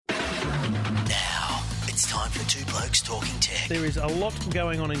time for Two Blokes Talking Tech. There is a lot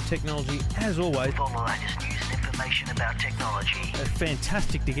going on in technology, as always. With all the latest news and information about technology. It's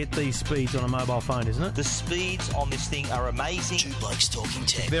fantastic to get these speeds on a mobile phone, isn't it? The speeds on this thing are amazing. Two Blokes Talking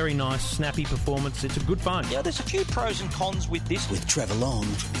Tech. Very nice, snappy performance. It's a good phone. Yeah, there's a few pros and cons with this. With Trevor Long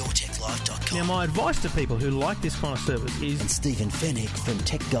from yourtechlife.com. Now, my advice to people who like this kind of service is... And Stephen Fennick from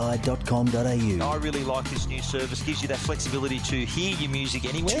techguide.com.au. I really like this new service. Gives you that flexibility to hear your music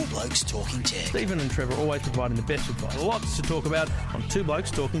anywhere. Two Blokes Talking Tech. Stephen and Trevor always providing the best advice. Lots to talk about on Two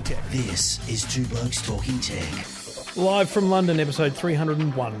Blokes Talking Tech. This is Two Blokes Talking Tech. Live from London, episode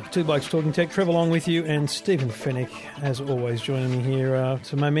 301. Two Blokes Talking Tech. Trevor Long with you, and Stephen Fennick, as always, joining me here.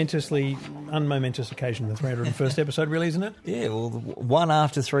 It's a momentous occasion, the 301st episode, really, isn't it? Yeah, well, one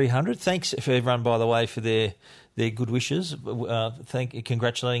after 300. Thanks for everyone, by the way, for their good wishes.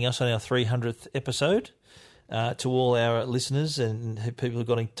 Congratulating us on our 300th episode. To all our listeners and people who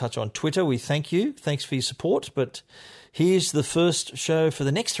got in touch on Twitter, we thank you. Thanks for your support. But here's the first show for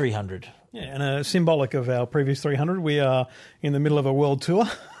the next 300. Yeah, and symbolic of our previous 300, we are in the middle of a world tour.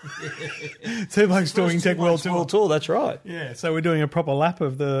 Two Blokes Talking Tech World Tour. That's right. Yeah, so we're doing a proper lap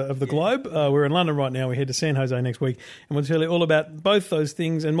of the globe. We're in London right now. We head to San Jose next week, and we'll tell you all about both those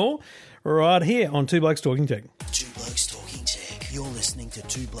things and more right here on Two Blokes Talking Tech. Two Blokes Talking Tech. You're listening to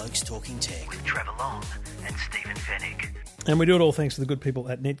Two Blokes Talking Tech with Trevor Long and Stephen Fennick. And we do it all thanks to the good people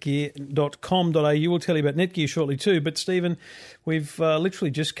at netgear.com.au. We'll tell you about Netgear shortly too. But, Stephen, we've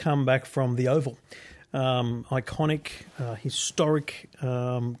literally just come back from the Oval. Iconic, historic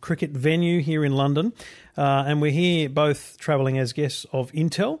cricket venue here in London. And we're here both travelling as guests of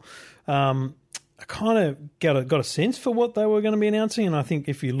Intel. I kind of got a sense for what they were going to be announcing. And I think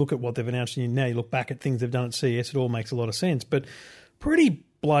if you look at what they've announced and now you look back at things they've done at CES, it all makes a lot of sense. But pretty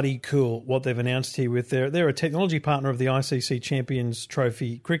bloody cool what they've announced here with they're a technology partner of the ICC Champions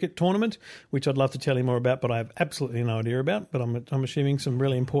Trophy cricket tournament, which I'd love to tell you more about, but I have absolutely no idea about. But I'm assuming some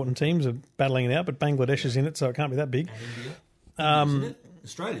really important teams are battling it out, but Bangladesh is in it, so it can't be that big. Isn't it?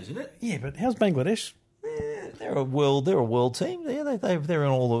 Australia, isn't it? Yeah, but how's Bangladesh? They're a world team. Yeah, they're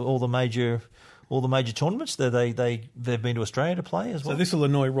in all the major tournaments. They've been to Australia to play as well. So this will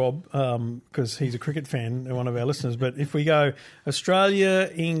annoy Rob because he's a cricket fan and one of our listeners. But if we go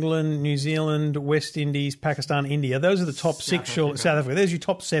Australia, England, New Zealand, West Indies, Pakistan, India, those are the top six. South Africa. There's your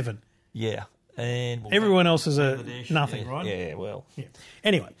top seven. Yeah. And everyone else is nothing, yeah, right? Yeah, well. Yeah.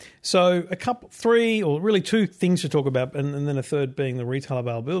 Anyway, so three or really two things to talk about, and then a third being the retail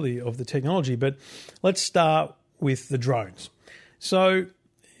availability of the technology. But let's start with the drones. So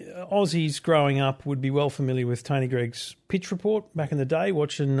Aussies growing up would be well familiar with Tony Gregg's pitch report back in the day,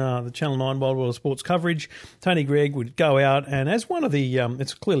 watching the Channel 9 Wild World of Sports coverage. Tony Gregg would go out, and as one of the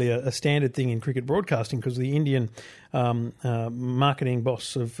it's clearly a standard thing in cricket broadcasting because the Indian marketing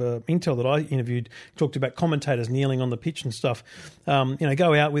boss of Intel that I interviewed talked about commentators kneeling on the pitch and stuff.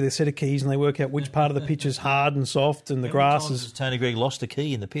 Go out with a set of keys and they work out which part of the pitch is hard and soft and the grass is... Tony Gregg lost a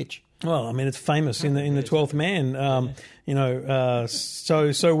key in the pitch. Well, I mean, it's famous in the 12th Man.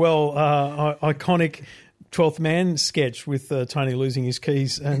 Iconic 12th Man sketch with Tony losing his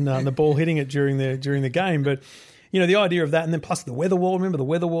keys and the ball hitting it during the game. But the idea of that, and then plus the weather wall. Remember the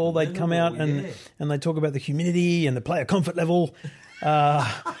weather wall? They'd come out and they talk about the humidity and the player comfort level.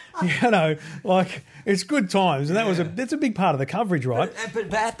 It's good times, and that's a big part of the coverage, right?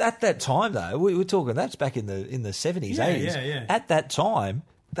 But at that time, though, we were talking that's back in the 70s, 80s. Yeah. At that time,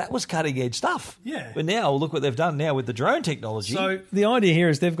 that was cutting-edge stuff. Yeah. But now, look what they've done now with the drone technology. So the idea here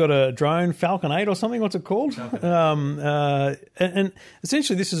is they've got a drone, Falcon 8 or something. What's it called? And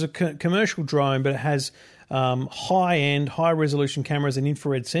essentially this is a commercial drone, but it has high-end, high-resolution cameras and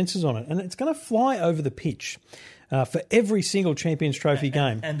infrared sensors on it. And it's going to fly over the pitch for every single Champions Trophy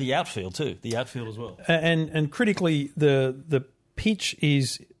game. And the outfield too. The outfield as well. And critically, the pitch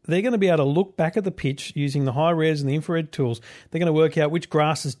is... They're going to be able to look back at the pitch using the high-res and the infrared tools. They're going to work out which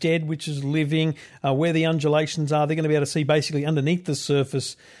grass is dead, which is living, where the undulations are. They're going to be able to see basically underneath the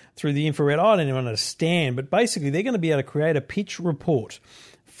surface through the infrared. I don't even understand, but basically they're going to be able to create a pitch report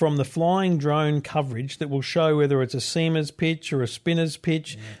from the flying drone coverage that will show whether it's a seamer's pitch or a spinner's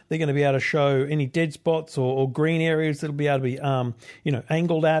pitch. Yeah. They're going to be able to show any dead spots or green areas that'll be able to be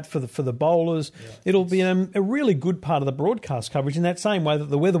angled at for the bowlers. Yeah. It'll be a really good part of the broadcast coverage in that same way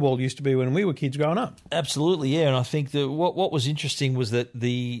that the weather wall used to be when we were kids growing up. Absolutely, yeah. And I think that what was interesting was that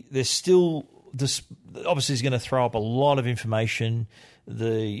there's still this obviously is going to throw up a lot of information.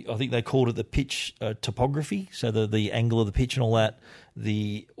 I think they called it the pitch topography, so the angle of the pitch and all that.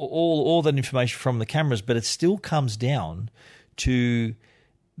 All that information from the cameras, but it still comes down to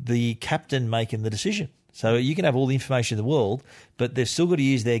the captain making the decision. So you can have all the information in the world, but they've still got to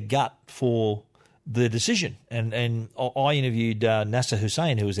use their gut for the decision. And I interviewed Nasser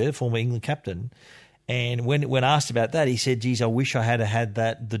Hussain, who was there, former England captain, and when asked about that, he said, geez, I wish I had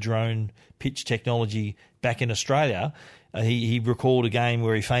the drone pitch technology back in Australia. He recalled a game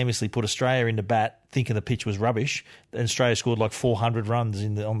where he famously put Australia into bat thinking the pitch was rubbish, and Australia scored like 400 runs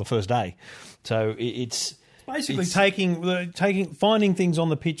on the first day. So it's basically finding things on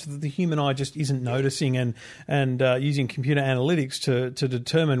the pitch that the human eye just isn't noticing, and using computer analytics to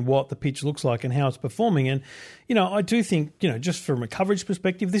determine what the pitch looks like and how it's performing. And I do think just from a coverage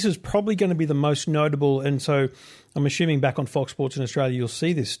perspective, this is probably going to be the most notable. And so I'm assuming back on Fox Sports in Australia you'll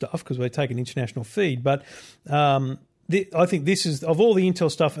see this stuff because they take an international feed, but. I think this is, of all the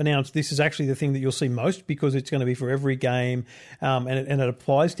Intel stuff announced, this is actually the thing that you'll see most because it's going to be for every game, and it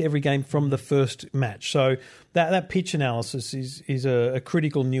applies to every game from the first match. So that pitch analysis is a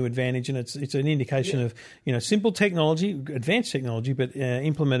critical new advantage, and it's an indication of simple technology, advanced technology, but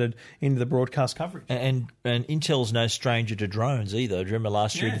implemented into the broadcast coverage. And Intel's no stranger to drones either. Do you remember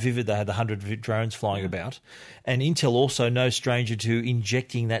last year at Vivid they had the 100 drones flying about, and Intel also no stranger to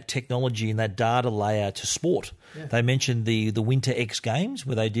injecting that technology and that data layer to sport. Yeah. They mentioned the Winter X Games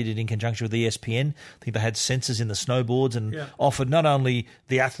where they did it in conjunction with ESPN. I think they had sensors in the snowboards and offered not only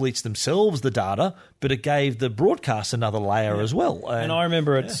the athletes themselves the data, but it gave the broadcast another layer as well. And I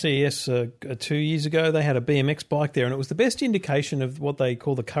remember at CES 2 years ago, they had a BMX bike there, and it was the best indication of what they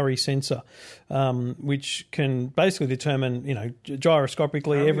call the Curry sensor, which can basically determine,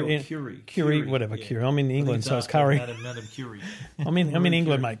 gyroscopically Curie, whatever Curie. I'm in England, so it's Curry. Madam Curie. I'm in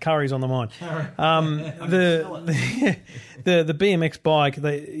England, mate. Curry's on the mind. The BMX bike,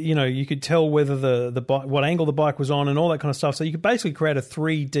 you could tell whether the bike, what angle the bike was on, and all that kind of stuff. So you could basically create a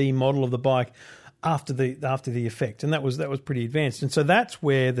 3D model of the bike after the effect, and that was pretty advanced. And so that's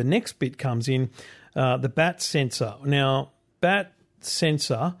where the next bit comes in, the BAT sensor. Now, BAT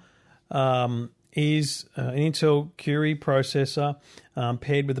sensor is an Intel Curie processor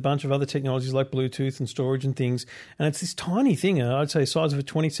paired with a bunch of other technologies like Bluetooth and storage and things. And it's this tiny thing, I'd say size of a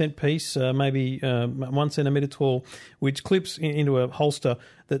 20-cent piece, maybe 1 centimetre tall, which clips into a holster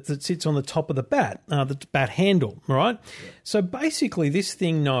that sits on the top of the bat handle, right? Yeah. So basically this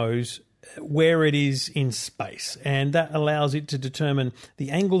thing knows where it is in space, and that allows it to determine the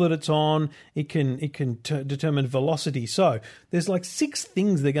angle that it's on. It can determine velocity. So there's like 6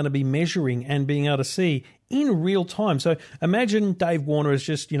 things they're going to be measuring and being able to see in real time. So imagine Dave Warner has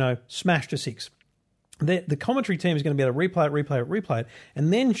just smashed a 6. The commentary team is going to be able to replay it,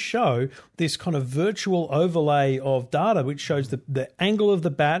 and then show this kind of virtual overlay of data which shows the angle of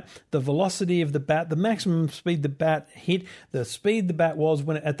the bat, the velocity of the bat, the maximum speed the bat hit, the speed the bat was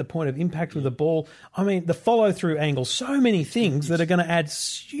when at the point of impact with the ball. I mean, the follow-through angle, so many things that are going to add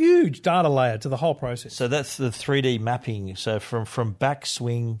huge data layer to the whole process. So that's the 3D mapping. So from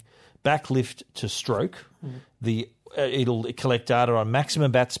backswing, backlift to stroke, it'll collect data on maximum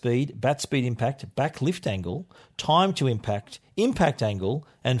bat speed impact, back lift angle, time to impact angle,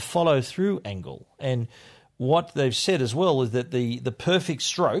 and follow through angle. And what they've said as well is that the perfect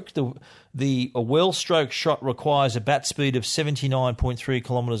stroke, a well stroke shot requires a bat speed of 79.3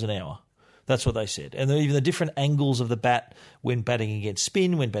 kilometres an hour. That's what they said. And even the different angles of the bat when batting against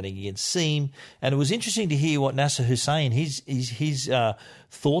spin, when batting against seam. And it was interesting to hear what Nasser Hussain, his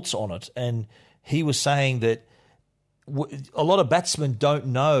thoughts on it. And he was saying that a lot of batsmen don't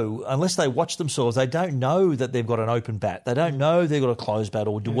know, unless they watch themselves, they don't know that they've got an open bat. They don't know they've got a closed bat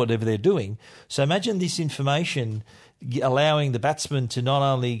or do whatever they're doing. So imagine this information allowing the batsman to not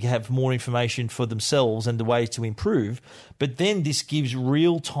only have more information for themselves and the ways to improve, but then this gives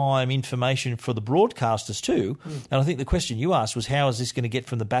real-time information for the broadcasters too. And I think the question you asked was, how is this going to get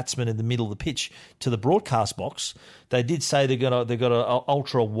from the batsman in the middle of the pitch to the broadcast box? They did say they've got a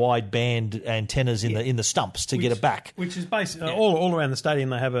ultra wide band antennas in the stumps to get it back, which is basically all around the stadium.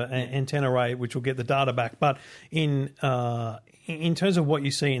 They have an antenna array which will get the data back. But in terms of what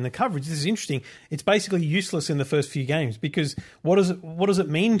you see in the coverage, this is interesting. It's basically useless in the first few games because what does it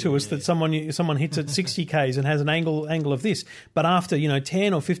mean to us that someone hits at 60 Ks and has an angle of this? But after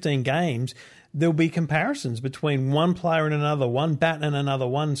 10 or 15 games, there'll be comparisons between one player and another, one bat and another,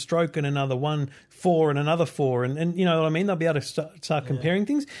 one stroke and another, one 4 and another 4, and you know what I mean? They'll be able to start comparing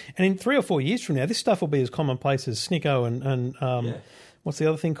things. And in 3 or 4 years from now, this stuff will be as commonplace as Snicko and what's the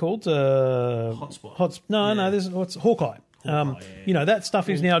other thing called? Hotspot. There's what's Hawkeye. That stuff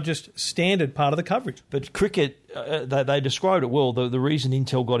is now just standard part of the coverage. But cricket, they described it well. The reason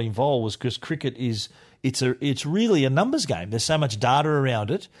Intel got involved was because cricket it's really a numbers game. There's so much data around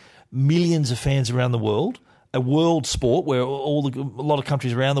it, millions of fans around the world, a world sport where a lot of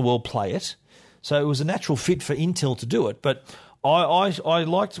countries around the world play it. So it was a natural fit for Intel to do it. But I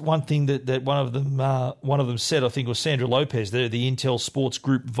liked one thing that one of them said. I think it was Sandra Lopez, the Intel Sports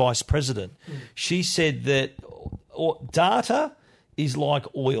Group Vice President. She said that data is like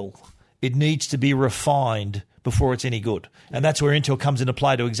oil; it needs to be refined before it's any good, and that's where Intel comes into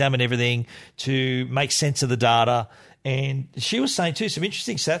play to examine everything, to make sense of the data. And she was saying too, some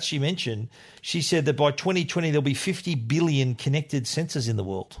interesting stats she mentioned. She said that by 2020 there'll be 50 billion connected sensors in the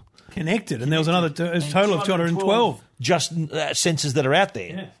world. Connected, and there was another total of 212 just sensors that are out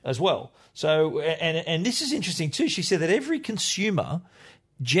there as well. So, and this is interesting too. She said that every consumer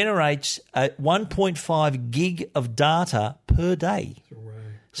generates 1.5 gig of data per day.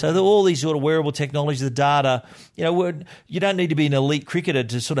 So all these sort of wearable technologies, the data, you don't need to be an elite cricketer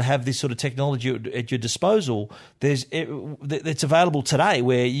to sort of have this sort of technology at your disposal. It's available today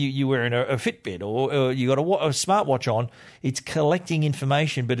where you're wearing a Fitbit or you got a smartwatch on. It's collecting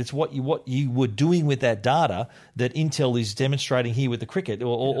information, but it's what you were doing with that data that Intel is demonstrating here with the cricket,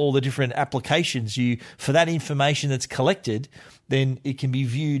 or all the different applications for that information that's collected. Then it can be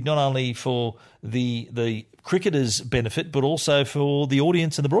viewed not only for the cricketers' benefit, but also for the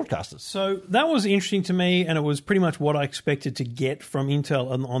audience and the broadcasters. So that was interesting to me, and it was pretty much what I expected to get from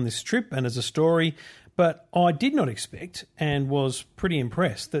Intel on this trip and as a story. But I did not expect, and was pretty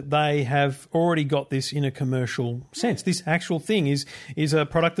impressed, that they have already got this in a commercial sense. This actual thing is a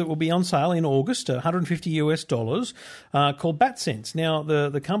product that will be on sale in August, $150 called BatSense. Now,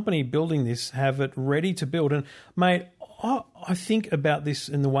 the company building this have it ready to build. And, mate, I think about this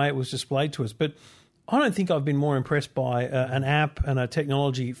in the way it was displayed to us, but I don't think I've been more impressed by an app and a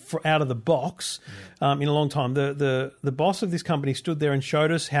technology out of the box in a long time. The boss of this company stood there and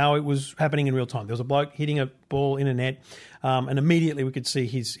showed us how it was happening in real time. There was a bloke hitting a ball in a net, and immediately we could see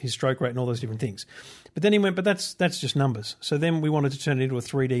his stroke rate and all those different things. But then he went, but that's just numbers. So then we wanted to turn it into a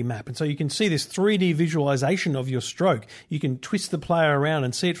 3D map. And so you can see this 3D visualization of your stroke. You can twist the player around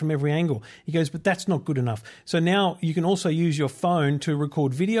and see it from every angle. He goes, but that's not good enough. So now you can also use your phone to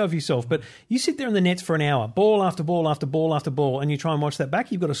record video of yourself. But you sit there in the nets for an hour, ball after ball after ball after ball, and you try and watch that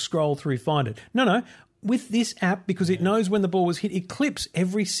back, you've got to scroll through, find it. No. With this app, because it knows when the ball was hit, it clips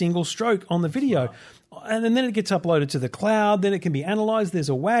every single stroke on the video. And then it gets uploaded to the cloud. Then it can be analysed. There's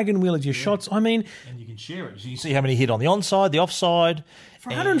a wagon wheel of your shots. I mean, and you can share it. So you can see how many hit on the onside, the offside. For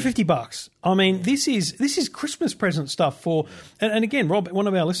 $150. I mean, this is Christmas present stuff for. And again, Rob, one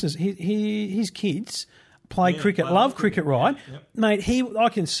of our listeners, his kids play cricket, love cricket, right? Yep. Mate, I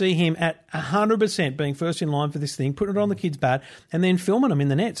can see him at 100% being first in line for this thing, putting it on the kid's bat, and then filming them in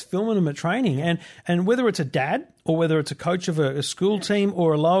the nets, filming them at training. And whether it's a dad or whether it's a coach of a school team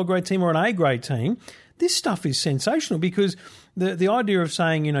or a lower grade team or an A grade team, this stuff is sensational, because the idea of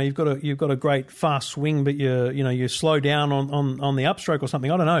saying, you've got a great fast swing, but you slow down on the upstroke or something,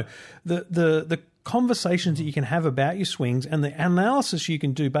 I don't know. The conversations that you can have about your swings and the analysis you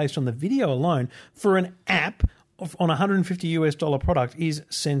can do based on the video alone for an app on a $150 product is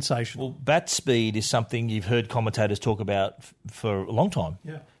sensational. Well, bat speed is something you've heard commentators talk about for a long time.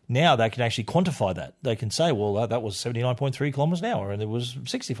 Yeah. Now they can actually quantify that. They can say, well, that was 79.3 kilometres an hour, and it was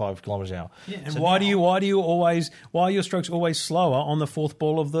 65 kilometres an hour. Yeah, and so why are your strokes always slower on the fourth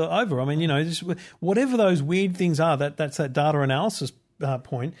ball of the over? I mean, just whatever those weird things are, that's that data analysis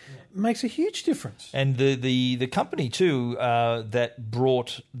point, makes a huge difference. And the company too that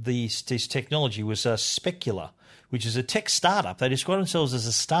brought this technology was Specula, which is a tech startup. They describe themselves as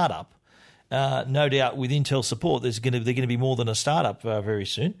a startup. No doubt with Intel support, they're going to be more than a startup very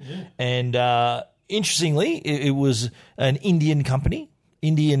soon. Yeah. And interestingly, it was an Indian company,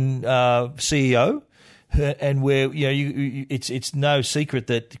 Indian CEO, and where it's no secret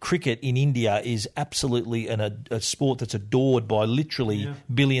that cricket in India is absolutely a sport that's adored by literally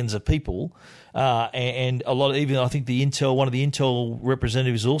billions of people. And a lot, even I think one of the Intel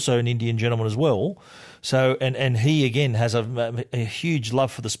representatives is also an Indian gentleman as well. So, and he again has a huge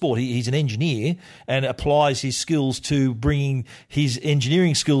love for the sport. He's an engineer and applies his skills to bringing his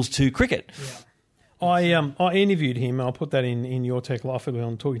engineering skills to cricket. Yeah. I interviewed him. I'll put that in your tech life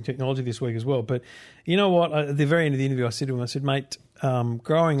on Talking Technology this week as well. But you know what? At the very end of the interview, I said to him, I said, mate,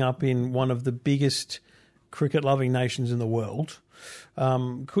 growing up in one of the biggest cricket-loving nations in the world,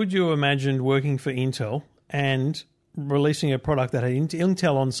 could you imagine working for Intel and releasing a product that had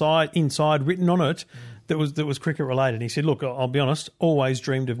Intel inside written on it that was cricket related? And he said, look, I'll be honest, always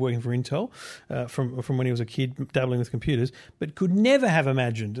dreamed of working for Intel from when he was a kid dabbling with computers, but could never have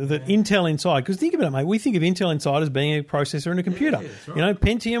imagined that Intel Inside, because think about it, mate, we think of Intel Inside as being a processor in a computer. Yeah, right.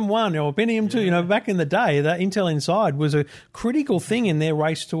 Pentium 1 or Pentium 2, back in the day, that Intel Inside was a critical thing in their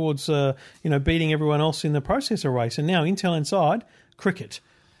race towards, beating everyone else in the processor race. And now Intel Inside, cricket.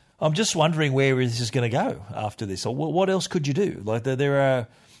 I'm just wondering where this is going to go after this, or what else could you do? Like there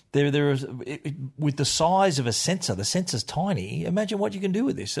is with the size of a sensor. The sensor's tiny. Imagine what you can do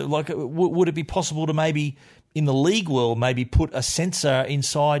with this. Like, would it be possible to maybe in the league world maybe put a sensor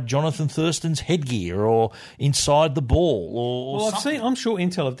inside Jonathan Thurston's headgear or inside the ball? Or something? I'm sure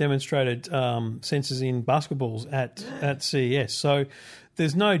Intel have demonstrated sensors in basketballs at CES. So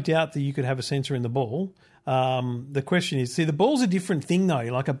there's no doubt that you could have a sensor in the ball. The question is, the ball's a different thing though.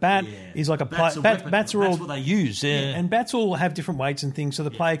 Like a bat is like bats are all what they use, and bats all have different weights and things, so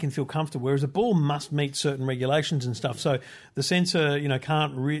the player can feel comfortable. Whereas a ball must meet certain regulations and stuff. So the sensor,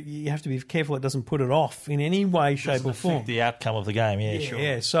 can't. You have to be careful it doesn't put it off in any way, shape, or form. The outcome of the game, sure.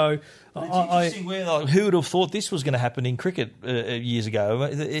 Yeah, so it's interesting who would have thought this was going to happen in cricket years ago?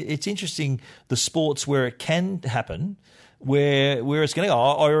 It's interesting the sports where it can happen. Where it's going to go.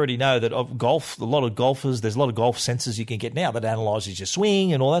 I already know that of golf, there's a lot of golf sensors you can get now that analyses your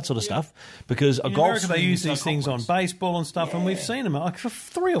swing and all that sort of stuff. Because in America they use these things on baseball and stuff, and we've seen them. Like for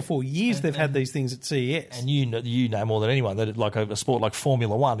 3 or 4 years, they've had these things at CES. And you know more than anyone that like a sport like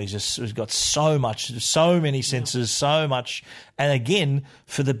Formula One has got so many sensors, so much. And again,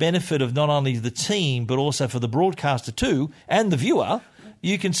 for the benefit of not only the team but also for the broadcaster too and the viewer.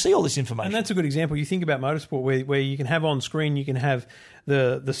 You can see all this information. And that's a good example. You think about motorsport where you can have on screen, you can have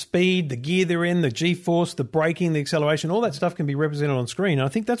the speed, the gear they're in, the G-force, the braking, the acceleration, all that stuff can be represented on screen. And I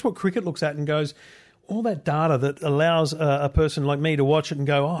think that's what cricket looks at and goes, all that data that allows a person like me to watch it and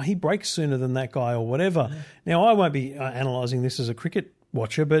go, he brakes sooner than that guy or whatever. Yeah. Now, I won't be analysing this as a cricket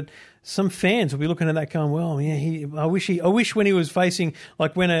watcher, but some fans will be looking at that going, well, yeah, I wish when he was facing,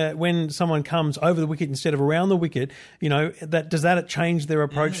 like when someone comes over the wicket instead of around the wicket, does that change their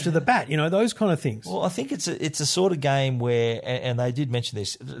approach to the bat? Those kind of things. Well, I think it's a sort of game where, and they did mention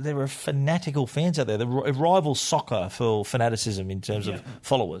this, there are fanatical fans out there. It rivals soccer for fanaticism in terms of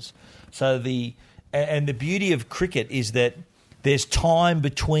followers. So the beauty of cricket is that there's time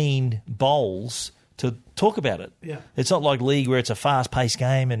between bowls to talk about it. Yeah. It's not like league where it's a fast-paced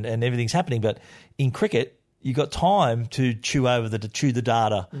game and everything's happening, but in cricket, you've got time to chew the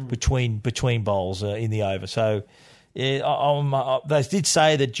data between bowls in the over. So they did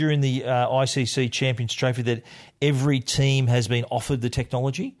say that during the ICC Champions Trophy that every team has been offered the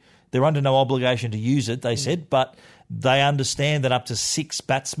technology. They're under no obligation to use it, they said, but they understand that up to 6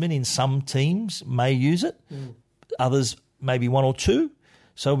 batsmen in some teams may use it. Others maybe 1 or 2.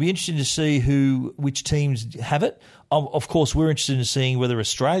 So it'll be interesting to see which teams have it. Of course, we're interested in seeing whether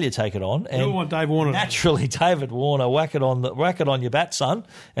Australia take it on. And we want Dave Warner. Naturally, David Warner, whack it on your bat, son,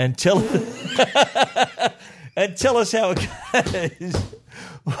 and tell us how it goes.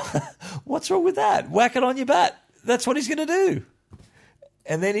 What's wrong with that? Whack it on your bat. That's what he's going to do,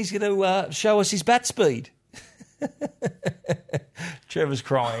 and then he's going to show us his bat speed. Trevor's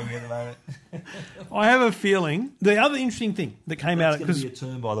crying at the moment. I have a feeling the other interesting thing that came out because it's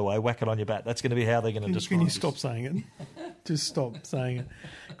going to be a term, by the way, whack it on your bat. That's going to be how they're going to describe it. Can you stop saying it? Just stop saying it,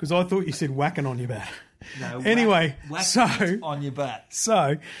 because I thought you said whacking on your bat. No, anyway, whack on your bat.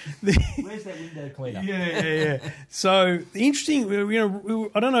 So, where's that window cleaner? Yeah. So the interesting,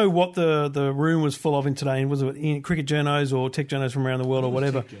 I don't know what the room was full of in today. Was it in cricket journos or tech journos from around the world or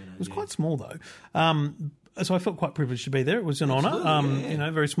whatever? It was quite small though. So I felt quite privileged to be there. It was an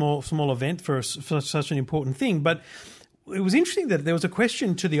honour, very small event for such an important thing. But it was interesting that there was a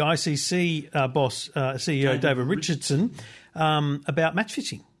question to the ICC CEO David Richardson about match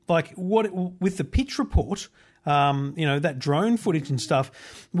fixing. Like with the pitch report, that drone footage and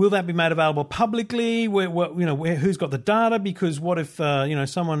stuff, will that be made available publicly? Who's got the data? Because what if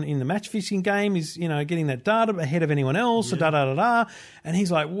someone in the match fixing game is getting that data ahead of anyone else? Yeah. And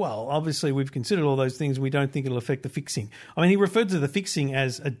he's like, well, obviously we've considered all those things. We don't think it'll affect the fixing. I mean, he referred to the fixing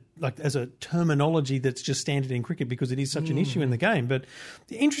as a terminology that's just standard in cricket because it is such an issue in the game. But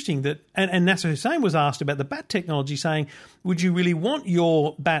interesting that, and Nasser Hussain was asked about the bat technology, saying, would you really want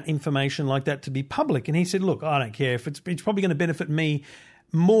your bat information like that to be public? And he said, look, I don't care if it's probably going to benefit me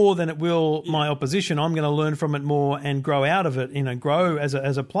more than it will my opposition. I'm going to learn from it more and grow out of it, grow as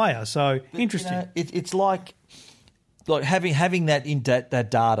a player. So interesting. It's like having that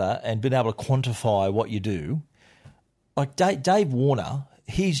data and being able to quantify what you do. Like Dave Warner,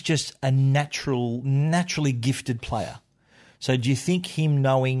 he's just a naturally gifted player. So do you think him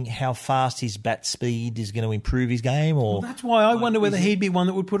knowing how fast his bat speed is going to improve his game? Or that's why I wonder whether he'd be one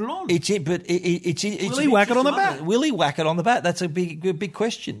that would put it on. Will he whack it on the bat? Will he whack it on the bat? That's a big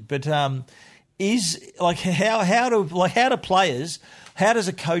question. But how do players How does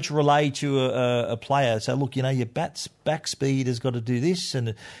a coach relay to a player? So, look, your back speed has got to do this,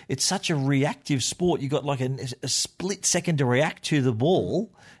 and it's such a reactive sport. You've got like a split second to react to the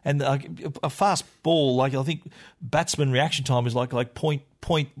ball, and a fast ball, like I think batsman reaction time is like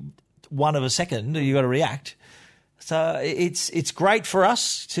 0.1 of a second. You've got to react. So it's great for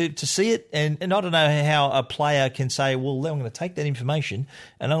us to see it, and I don't know how a player can say, well, I'm going to take that information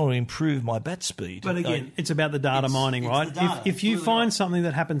and I'm going to improve my bat speed. But again, it's about the data mining, right? If you find something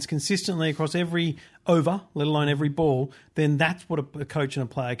that happens consistently across every over, let alone every ball, then that's what a coach and a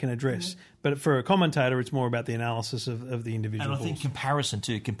player can address. But for a commentator, it's more about the analysis of the individual balls. And I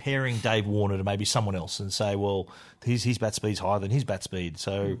think comparing Dave Warner to maybe someone else and say, well, his bat speed's higher than his bat speed.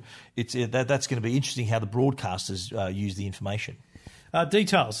 So that's going to be interesting how the broadcasters use the information.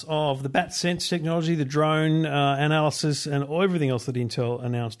 Details of the Bat Sense technology, the drone analysis, and everything else that Intel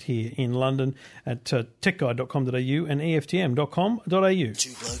announced here in London at techguide.com.au and EFTM.com.au.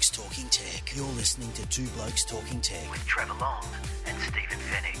 Two Blokes Talking Tech. You're listening to Two Blokes Talking Tech with Trevor Long and Stephen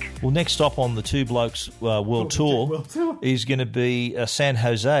Fennick. Well, next stop on the Two Blokes World Tour is going to be San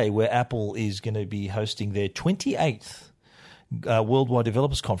Jose, where Apple is going to be hosting their 28th Worldwide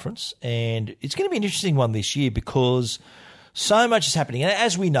Developers Conference. And it's going to be an interesting one this year because so much is happening. And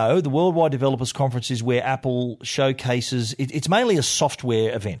as we know, the Worldwide Developers Conference is where Apple showcases, it's mainly a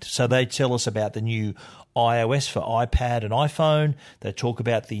software event. So they tell us about the new iOS for iPad and iPhone. They talk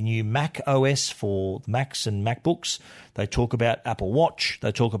about the new Mac OS for Macs and MacBooks. They talk about Apple Watch.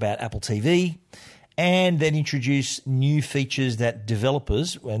 They talk about Apple TV. And then introduce new features that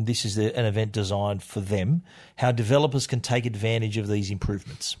developers, and this is an event designed for them, how developers can take advantage of these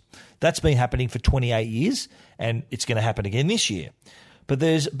improvements. That's been happening for 28 years, and it's going to happen again this year. But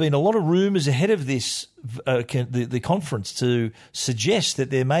there's been a lot of rumours ahead of this, the conference, to suggest that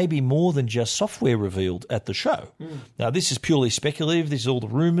there may be more than just software revealed at the show. Now, this is purely speculative. This is all the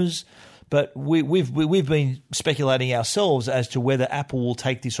rumours. But we've been speculating ourselves as to whether Apple will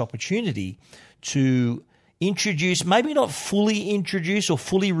take this opportunity to introduce, maybe not fully introduce or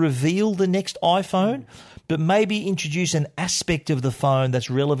fully reveal the next iPhone, but maybe introduce an aspect of the phone that's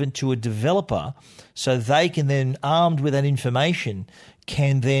relevant to a developer so they can then, armed with that information,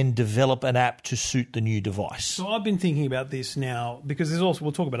 can then develop an app to suit the new device. So I've been thinking about this now because there's also,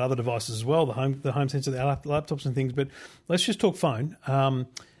 we'll talk about other devices as well, the home sensor, the laptops and things, but let's just talk phone. I'm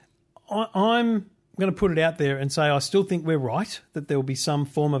going to put it out there and say I still think we're right, that there will be some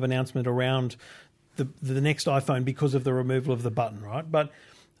form of announcement around the next iPhone because of the removal of the button, right? But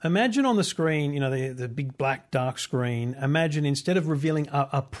imagine on the screen, the big black dark screen, imagine instead of revealing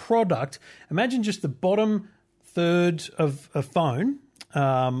a product, imagine just the bottom third of a phone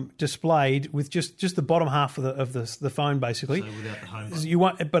displayed with just the bottom half of the phone, basically. So without the home button. You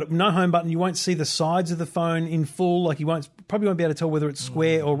won't, but no home button. You won't see the sides of the phone in full. Like probably won't be able to tell whether it's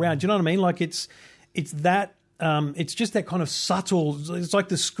square or round. Do you know what I mean? Like it's that. It's just that kind of subtle. It's like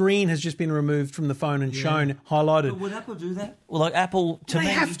the screen has just been removed from the phone and shown highlighted. But would Apple do that? Well, like Apple, they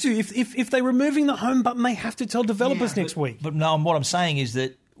have to. If they're removing the home button, they have to tell developers next week. But no, what I'm saying is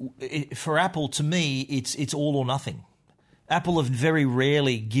that for Apple, to me, it's all or nothing. Apple have very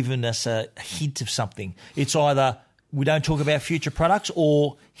rarely given us a hint of something. It's either we don't talk about future products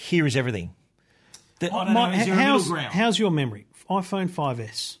or here is everything. How's your memory? iPhone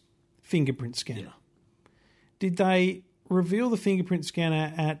 5S, fingerprint scanner. Yeah. Did they reveal the fingerprint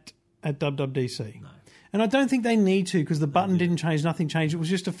scanner at WWDC? No. And I don't think they need to because the button didn't change, nothing changed. It was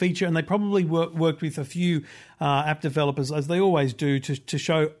just a feature, and they probably worked with a few app developers, as they always do, to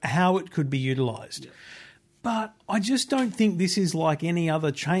show how it could be utilised. Yeah. But I just don't think this is like any other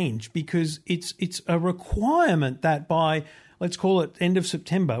change because it's a requirement that by, let's call it end of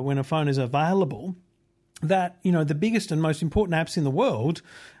September, when a phone is available, that, the biggest and most important apps in the world,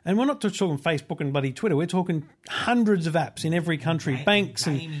 and we're not just talking Facebook and bloody Twitter, we're talking hundreds of apps in every country, banks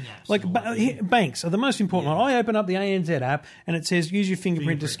and banks are the most important one. I open up the ANZ app and it says use your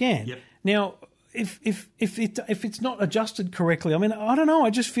fingerprint to scan. Yep. Now, if it's not adjusted correctly, I mean, I don't know. I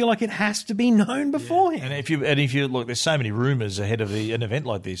just feel like it has to be known beforehand. And if you look, there's so many rumours ahead of an event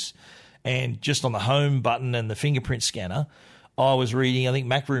like this, and just on the home button and the fingerprint scanner. I was reading, I think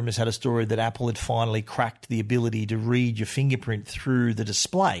Mac Rumors had a story that Apple had finally cracked the ability to read your fingerprint through the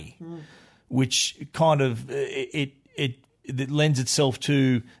display, which kind of it lends itself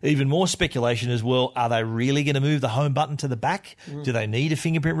to even more speculation as well. Are they really going to move the home button to the back? Do they need a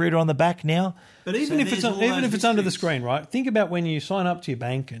fingerprint reader on the back now? But even if it's under the screen, right? Think about when you sign up to your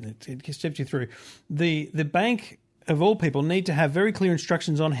bank and it steps you through. The bank, of all people, need to have very clear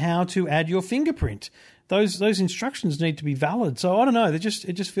instructions on how to add your fingerprint. Those instructions need to be valid. So I don't know. It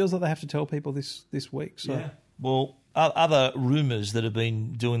just feels like they have to tell people this week. So. Yeah. Well, other rumours that have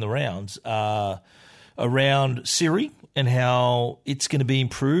been doing the rounds are around Siri and how it's going to be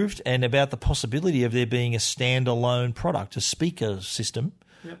improved, and about the possibility of there being a standalone product, a speaker system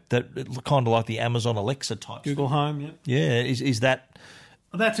that kind of like the Amazon Alexa type. Google Home, yeah. Yeah, is that?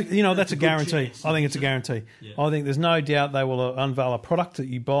 That's a guarantee. chance. I think it's a guarantee. Yeah. I think there's no doubt they will unveil a product that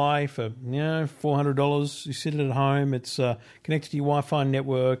you buy for $400. You sit it at home. It's connected to your Wi-Fi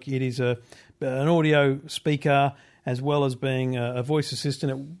network. It is an audio speaker as well as being a voice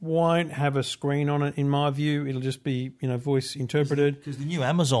assistant. It won't have a screen on it, in my view. It'll just be voice interpreted. Because the new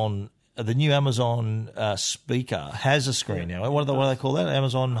Amazon speaker has a screen now. What do they call that?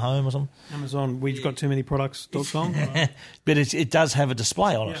 Amazon Home or something? Amazon, we've got too many products.com. But it does have a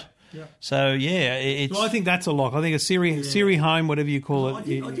display on it. Yeah. So, it's... Well, I think that's a lock. I think a Siri Home, whatever you call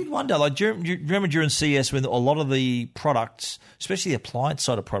it. I did wonder, like, do you remember during CS when a lot of the products, especially the appliance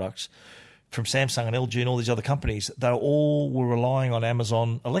side of products, from Samsung and LG and all these other companies, they all were relying on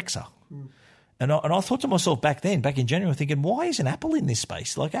Amazon Alexa. And I thought to myself back in January, thinking, why isn't Apple in this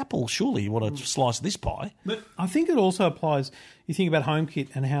space? Like, Apple, surely you want to slice this pie. But I think it also applies, you think about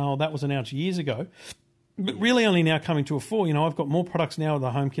HomeKit and how that was announced years ago, but really only now coming to a fore. I've got more products now with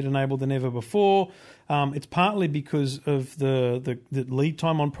the HomeKit enabled than ever before. It's partly because of the lead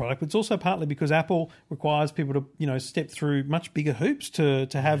time on product, but it's also partly because Apple requires people to step through much bigger hoops to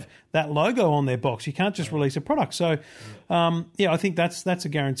have that logo on their box. You can't just release a product. So, I think that's a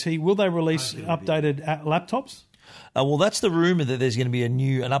guarantee. Will they release updated laptops? Well, that's the rumour that there's going to be an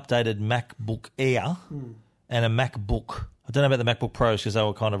updated MacBook Air and a MacBook. I don't know about the MacBook Pros because they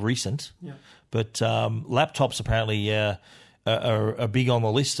were kind of recent. Yeah. But laptops apparently are big on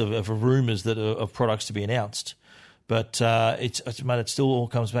the list of rumours of products to be announced. But it still all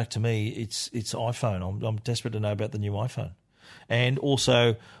comes back to me. It's iPhone. I'm desperate to know about the new iPhone, and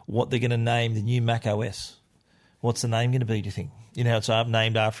also what they're going to name the new Mac OS. What's the name going to be? Do you think? It's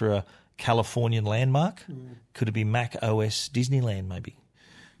named after a Californian landmark. Could it be Mac OS Disneyland? Maybe.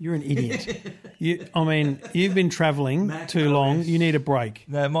 You're an idiot. You've been travelling too long. You need a break.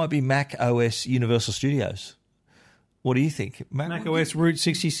 No, it might be Mac OS Universal Studios. What do you think? Mac OS Route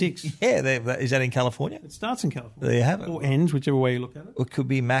 66. Yeah, is that in California? It starts in California. There you have it. Or ends, whichever way you look at it. Or it could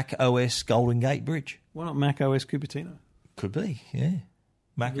be Mac OS Golden Gate Bridge. Why not Mac OS Cupertino? Could be, yeah.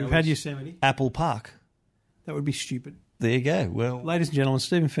 We've had Yosemite. Apple Park. That would be stupid. There you go. Well, ladies and gentlemen,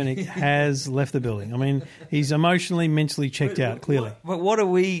 Stephen Fennick has left the building. He's emotionally, mentally checked out, clearly. But what are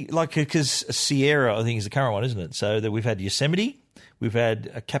we, like, because Sierra, I think, is the current one, isn't it? So that we've had Yosemite, we've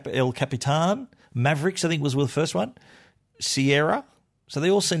had El Capitan, Mavericks, I think was the first one, Sierra. So they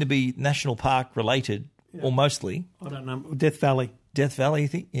all seem to be national park related, or mostly. I don't know. Death Valley. Death Valley, you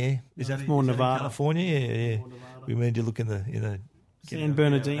think? Yeah. Is that more Nevada? California? Yeah. We need to look in the San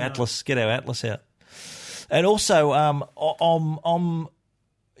Bernardino. Atlas, get our Atlas out. And also,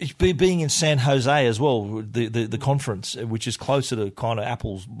 being in San Jose as well, the conference, which is closer to kind of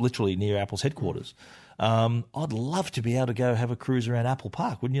Apple's, literally near Apple's headquarters. I'd love to be able to go have a cruise around Apple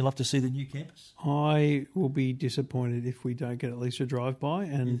Park. Wouldn't you love to see the new campus? I will be disappointed if we don't get at least a drive-by.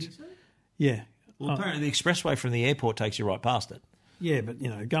 And you think so? Yeah. Well, apparently the expressway from the airport takes you right past it. Yeah, but,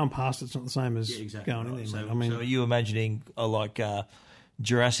 going past it's not the same as going in there. So, so are you imagining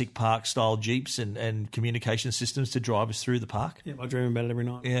Jurassic Park style Jeeps and communication systems to drive us through the park? Yeah, I dream about it every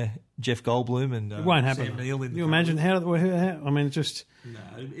night. Yeah, Jeff Goldblum and it won't happen. Sam Neill. Can you imagine how? It's just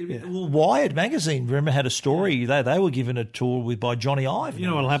Well, Wired magazine, remember, had a story. They were given a tour by Johnny Ive. You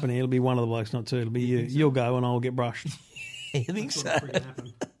know what'll happen here? It'll be one of the blokes, not two. It'll be you. You'll go and I'll get brushed. You think so?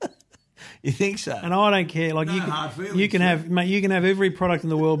 You think so? And I don't care. Like you can have every product in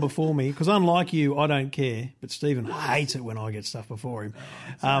the world before me, because unlike you, I don't care. But Stephen hates it when I get stuff before him.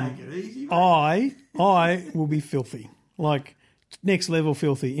 I will be filthy, like next level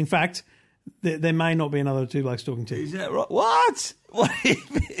filthy. In fact, there may not be another Two Blokes Talking Tech. Is that right? What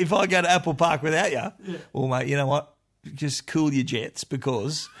if I go to Apple Park without you? Yeah. Well, mate, you know what? Just cool your jets,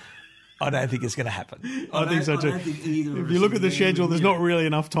 because I don't think it's going to happen. I think so too. If you look at the schedule, there's not really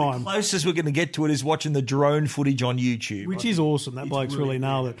enough time. The closest we're going to get to it is watching the drone footage on YouTube, which is awesome. That bloke's really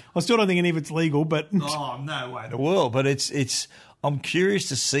nailed it. I still don't think any of it's legal, but oh, no way in the world. But it's. I'm curious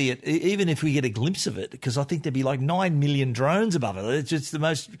to see it, even if we get a glimpse of it, because I think there'd be like 9 million drones above it. It's just the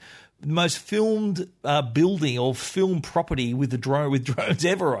most filmed building or film property with drones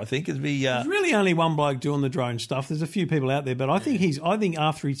ever. I think it'd be. There's really only one bloke doing the drone stuff. There's a few people out there, but I think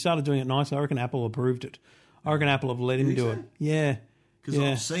after he started doing it nice, I reckon Apple approved it. I reckon Apple have let him do it. Yeah, because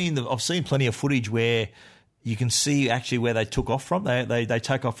I've seen plenty of footage where you can see actually where they took off from. They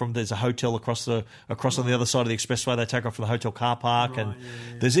take off from. There's a hotel across on the other side of the expressway. They take off from the hotel car park, and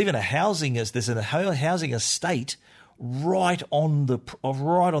there's even a housing estate right on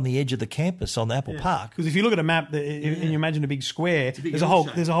the edge of the campus on the Apple Park. Because if you look at a map and you imagine a big square, there's a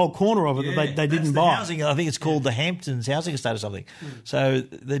whole corner of it that they didn't buy. Housing, I think it's called the Hamptons Housing Estate or something. So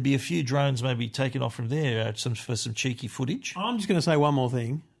there'd be a few drones maybe taken off from there for some cheeky footage. I'm just going to say one more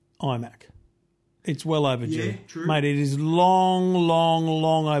thing. iMac. It's well overdue. Yeah, true. Mate, it is long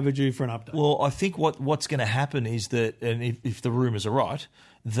overdue for an update. Well, I think what's going to happen is that, and if the rumours are right,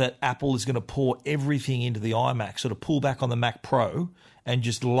 that Apple is going to pour everything into the iMac, sort of pull back on the Mac Pro and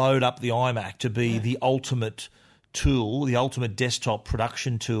just load up the iMac to be the ultimate tool, the ultimate desktop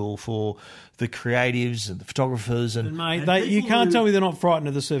production tool for the creatives and the photographers. And mate, you can't tell me they're not frightened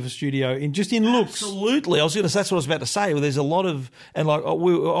of the Surface Studio in looks. Absolutely. That's what I was about to say. Well, there's a lot of, and like I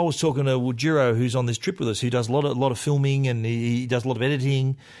was talking to Jiro, who's on this trip with us, who does a lot of filming and he does a lot of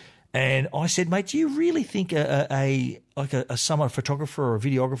editing. And I said, mate, do you really think a summer photographer or a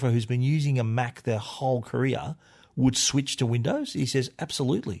videographer who's been using a Mac their whole career would switch to Windows? He says,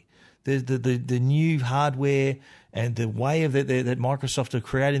 absolutely. The new hardware and the way that Microsoft are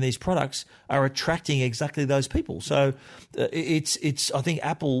creating these products are attracting exactly those people. So it's I think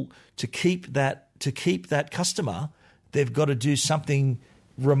Apple to keep that customer, they've got to do something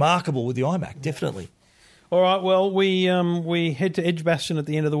remarkable with the iMac, definitely. All right, well, we head to Edgbaston at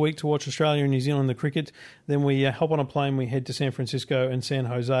the end of the week to watch Australia and New Zealand in the cricket. Then we hop on a plane, we head to San Francisco and San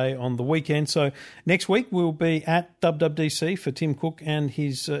Jose on the weekend. So next week we'll be at WWDC for Tim Cook and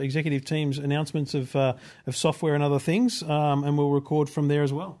his executive team's announcements of software and other things, and we'll record from there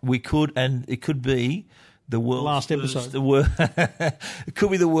as well. We could, and it could be the world's last episode. It could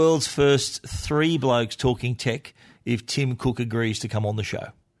be the world's first 3 blokes talking tech if Tim Cook agrees to come on the show.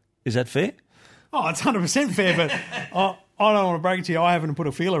 Is that fair? Oh, it's 100% fair, but I don't want to break it to you. I haven't put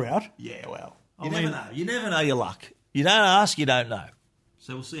a feeler out. Yeah, well, you never know. You never know your luck. You don't ask, you don't know.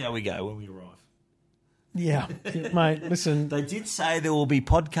 So we'll see how we go when we arrive. Yeah, mate, listen. They did say there will be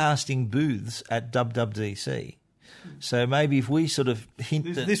podcasting booths at WWDC. So maybe if we sort of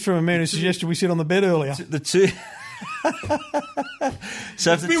hint that... This from a man who suggested we sit on the bed earlier. The two...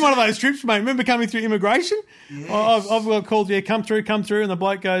 So it's been one of those trips, mate. Remember coming through immigration? Yes. I've called you, come through, and the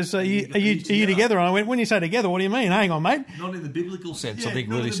bloke goes, are you together? And I went, when you say together, what do you mean? Hang on, mate. Not in the biblical sense, I think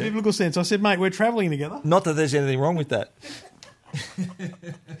not really in the said. biblical sense. I said, mate, we're travelling together. Not that there's anything wrong with that.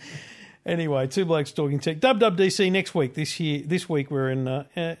 Anyway, Two Blokes Talking Tech. WWDC next week. This week we're in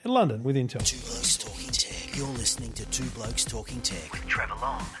London with Intel. Two Blokes Talking Tech. You're listening to Two Blokes Talking Tech with Trevor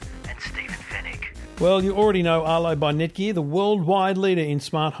Long and Stephen Fennick. Well, you already know Arlo by Netgear, the worldwide leader in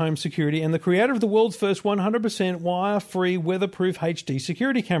smart home security and the creator of the world's first 100% wire-free weatherproof HD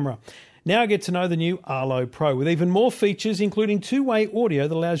security camera. Now get to know the new Arlo Pro with even more features, including two-way audio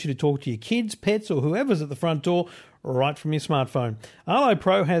that allows you to talk to your kids, pets or whoever's at the front door right from your smartphone. Arlo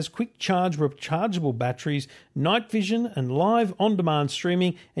Pro has quick charge rechargeable batteries, night vision and live on-demand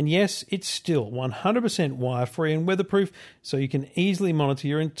streaming, and yes, it's still 100% wire-free and weatherproof, so you can easily monitor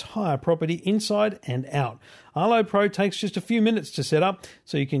your entire property inside and out. Arlo Pro takes just a few minutes to set up,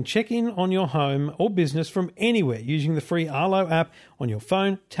 so you can check in on your home or business from anywhere using the free Arlo app on your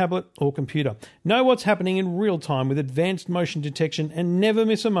phone, tablet or computer. Know what's happening in real time with advanced motion detection and never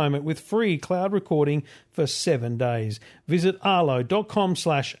miss a moment with free cloud recording for 7 days. Visit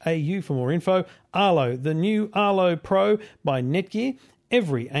arlo.com/au for more info. Arlo, the new Arlo Pro by Netgear.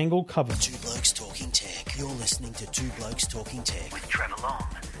 Every angle covered. Two Blokes Talking Tech. You're listening to Two Blokes Talking Tech with Trevor Long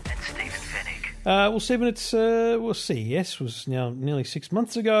and Stephen Fennick. Well, Stephen, CES was now nearly 6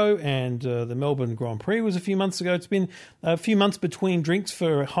 months ago, and the Melbourne Grand Prix was a few months ago. It's been a few months between drinks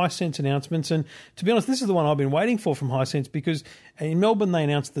for Hisense announcements, and to be honest, this is the one I've been waiting for from Hisense, because in Melbourne they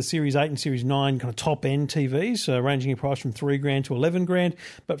announced the Series 8 and Series 9 kind of top-end TVs, ranging in price from $3,000 to $11,000,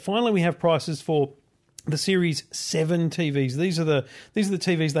 but finally we have prices for the Series 7 TVs. These are the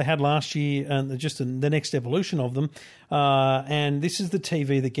TVs they had last year, and just the next evolution of them. And this is the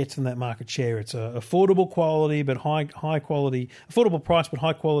TV that gets them that market share. It's a affordable quality, but high quality, affordable price, but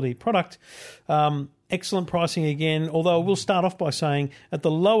high quality product. Excellent pricing again, although we'll start off by saying at the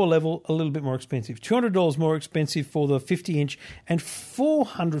lower level, a little bit more expensive. $200 more expensive for the 50-inch and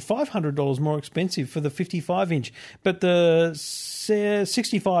 $500 more expensive for the 55-inch. But the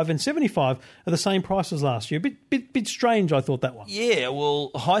 65 and 75 are the same price as last year. Bit strange, I thought, that one. Yeah,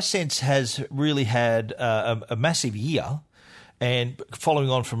 well, Hisense has really had a massive year, and following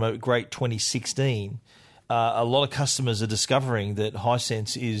on from a great 2016, a lot of customers are discovering that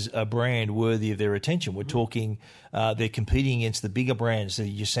Hisense is a brand worthy of their attention. We're talking they're competing against the bigger brands,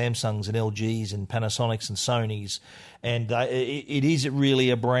 your Samsungs and LGs and Panasonics and Sonys, and it is really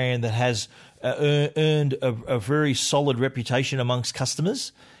a brand that has earned a very solid reputation amongst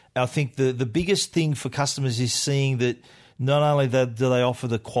customers. I think the biggest thing for customers is seeing that not only do they offer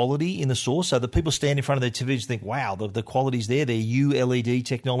the quality in the store, so that people stand in front of their TVs and think, wow, the quality's there. They're ULED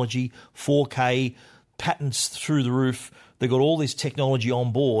technology, 4K, patents through the roof. They've got all this technology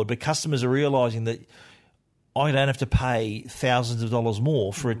on board, but customers are realising that I don't have to pay thousands of dollars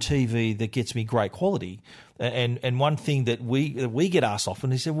more for a TV that gets me great quality. And one thing that we get asked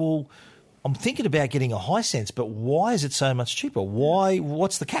often is, well, I'm thinking about getting a Hisense, but why is it so much cheaper?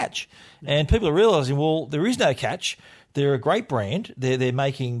 What's the catch? And people are realising, well, there is no catch. They're a great brand. They're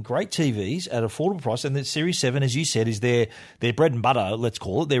making great TVs at affordable price. And the Series 7, as you said, is their bread and butter, let's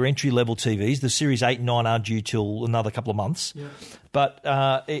call it. They're entry-level TVs. The Series 8 and 9 aren't due till another couple of months. Yeah. But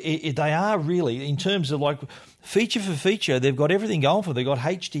they are really, in terms of like feature for feature, they've got everything going for them. They've got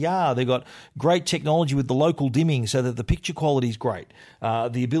HDR. They've got great technology with the local dimming so that the picture quality is great.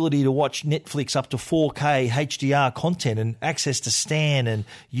 The ability to watch Netflix up to 4K HDR content and access to Stan and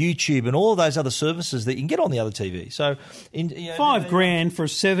YouTube and all of those other services that you can get on the other TV. So, $5,000 for a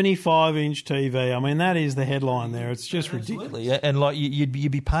 75-inch TV. I mean, that is the headline there. It's just ridiculous. And like you'd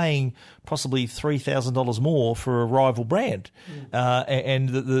be paying possibly $3,000 more for a rival brand. And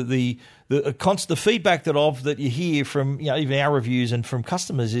the feedback that you hear from even our reviews and from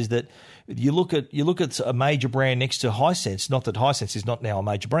customers is that you look at a major brand next to Hisense. Not that Hisense is not now a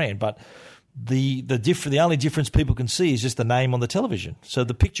major brand, but the only difference people can see is just the name on the television. So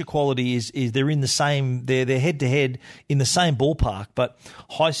the picture quality is they're in the same, they're head to head in the same ballpark. But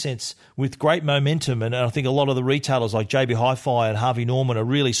Hisense with great momentum, and I think a lot of the retailers like JB Hi-Fi and Harvey Norman are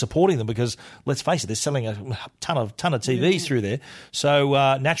really supporting them because let's face it, they're selling a ton of TVs through there. So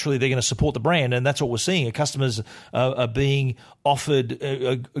naturally they're going to support the brand, and that's what we're seeing. Customers are being offered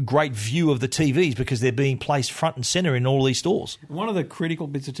a great view of the TVs because they're being placed front and centre in all these stores. One of the critical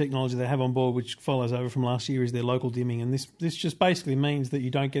bits of technology they have on board, which follows over from last year, is their local dimming, and this just basically means that you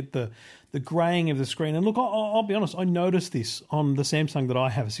don't get the greying of the screen. And look, I'll be honest, I noticed this on the Samsung that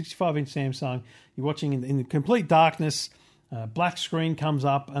I have, a 65-inch Samsung. You're watching in complete darkness, black screen comes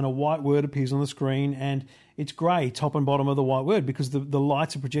up and a white word appears on the screen, and it's grey top and bottom of the white word because the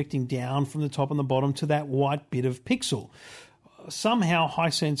lights are projecting down from the top and the bottom to that white bit of pixel. Somehow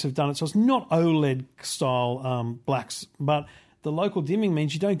Hisense have done it so it's not OLED style blacks, but the local dimming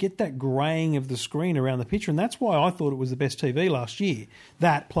means you don't get that greying of the screen around the picture, and that's why I thought it was the best TV last year.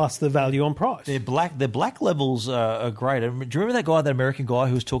 That plus the value on price. Their black levels are great. Do you remember that American guy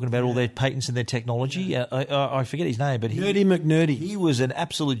who was talking about all their patents and their technology? Yeah. I forget his name, but Nerdy McNerdy. He was an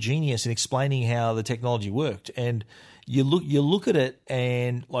absolute genius in explaining how the technology worked. And you look at it,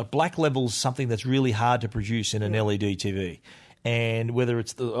 and like black levels, something that's really hard to produce in an LED TV. And whether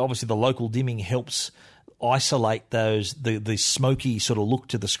it's obviously the local dimming helps isolate the smoky sort of look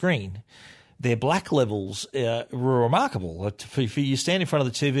to the screen. Their black levels were remarkable. If you stand in front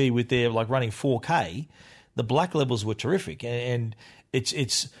of the TV with their running 4K, the black levels were terrific. And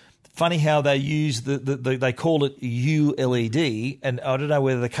it's funny how they use they call it ULED, and I don't know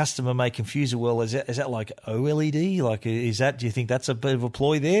whether the customer may confuse it. Well, is that like OLED? Like, do you think that's a bit of a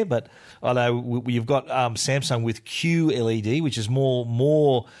ploy there? But I know you've got Samsung with QLED, which is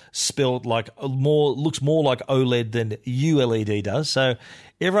more spelled looks more like OLED than ULED does. So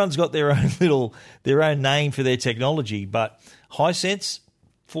everyone's got their own name for their technology. But Hisense,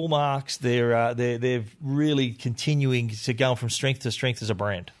 full marks. They're really continuing to go from strength to strength as a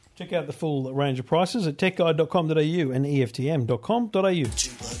brand. Check out the full range of prices at techguide.com.au and EFTM.com.au.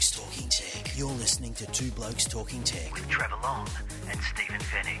 Two Blokes Talking Tech. You're listening to Two Blokes Talking Tech with Trevor Long and Stephen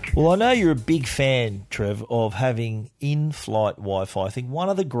Fennick. Well, I know you're a big fan, Trev, of having in-flight Wi-Fi. I think one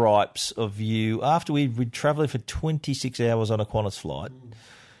of the gripes of you, after we'd travelled for 26 hours on a Qantas flight,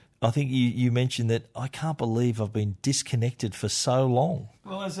 I think you mentioned that I can't believe I've been disconnected for so long.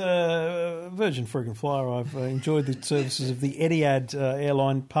 Well, as a Virgin frequent flyer, I've enjoyed the services of the Etihad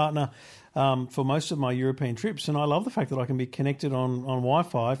airline partner for most of my European trips, and I love the fact that I can be connected on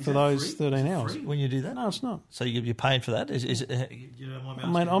Wi-Fi for those 13 hours. When you do that? No, it's not. So you're paying for that? Is it,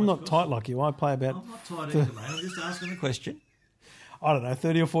 mate, I'm not tight like you. I pay about... I'm not tight either, mate. I'm just asking a question. I don't know,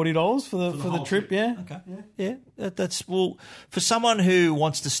 $30 or $40 for the trip, yeah. Okay. Yeah. That's for someone who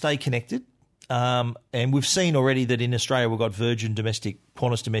wants to stay connected. And we've seen already that in Australia we've got Virgin Domestic,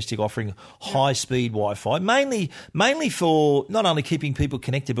 Qantas Domestic offering high-speed Wi-Fi, mainly for not only keeping people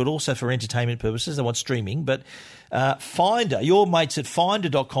connected but also for entertainment purposes. They want streaming. But Finder, your mates at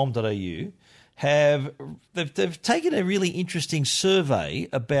finder.com.au they've taken a really interesting survey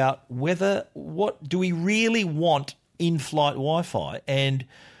about what do we really want in-flight Wi-Fi, and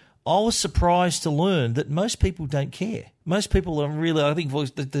I was surprised to learn that most people don't care. Most people are really, I think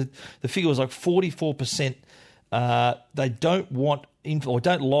the figure was like 44%, they don't want or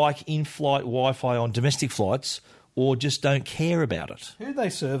don't like in-flight Wi-Fi on domestic flights, or just don't care about it. Who did they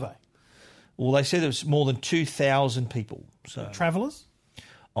survey? Well, they said it was more than 2,000 people. So Travellers?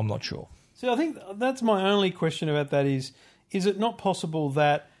 I'm not sure. See, I think that's my only question about that is it not possible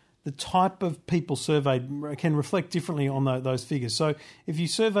that the type of people surveyed can reflect differently on those figures? So if you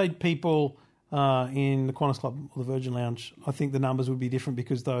surveyed people in the Qantas Club or the Virgin Lounge, I think the numbers would be different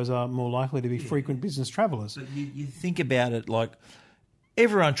because those are more likely to be frequent business travellers. But you think about it like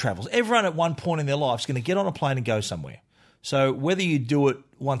everyone travels. Everyone at one point in their life is going to get on a plane and go somewhere. So whether you do it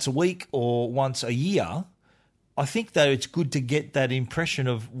once a week or once a year, I think, though, it's good to get that impression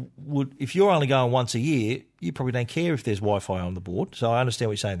of if you're only going once a year, you probably don't care if there's Wi-Fi on the board. So I understand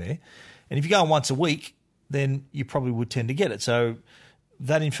what you're saying there. And if you're going once a week, then you probably would tend to get it. So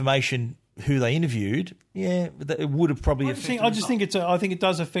that information, who they interviewed, it would have probably affected. I think it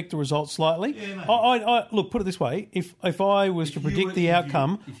does affect the results slightly. Yeah, look, put it this way: if I was to predict the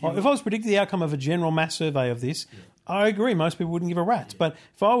outcome, if I was to predict the outcome of a general mass survey of this, I agree. Most people wouldn't give a rat's. But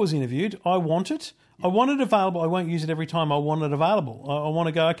if I was interviewed, I want it. I want it available. I won't use it every time. I want it available. I want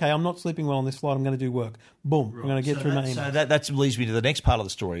to go, okay, I'm not sleeping well on this flight. I'm going to do work. Boom. Right. I'm going to get through my email. So that leads me to the next part of the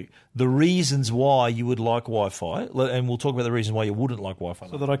story. The reasons why you would like Wi-Fi, and we'll talk about the reasons why you wouldn't like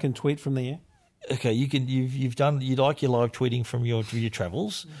Wi-Fi. So that I can tweet from the air? Okay, you like your live tweeting from your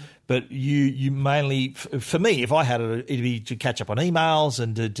travels, but you mainly, for me, if I had it, it'd be to catch up on emails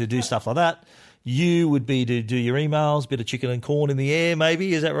and to do stuff like that. You would be to do your emails, bit of chicken and corn in the air,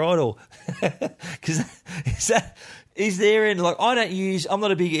 maybe. Is that right? Or because I'm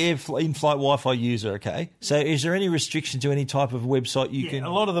not a big in-flight Wi-Fi user. Okay, so is there any restriction to any type of website you can?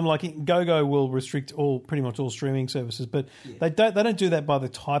 A lot of them, like GoGo, will restrict pretty much all streaming services, but they don't do that by the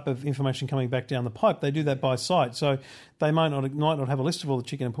type of information coming back down the pipe. They do that by site, so they might not have a list of all the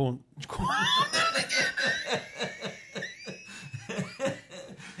chicken and corn.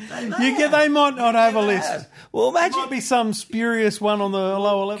 They might not have a list. Well, imagine there might be some spurious one on the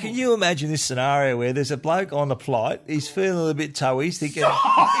lower level. Can you imagine this scenario where there's a bloke on the flight, he's feeling a little bit toey, he's thinking, well,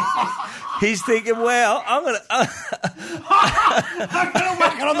 I'm gonna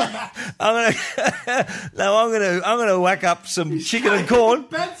whack it on the back. I'm gonna whack up some chicken and corn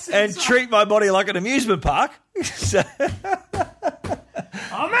and treat my body like an amusement park. So, I'm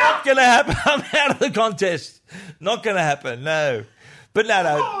out. Not gonna happen. I'm out of the contest. Not gonna happen. No. But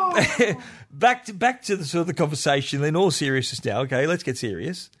no. Back to the sort of the conversation. In all seriousness now, okay, let's get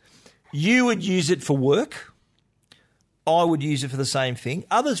serious. You would use it for work. I would use it for the same thing.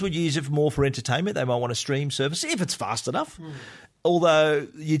 Others would use it more for entertainment. They might want a stream service if it's fast enough. Although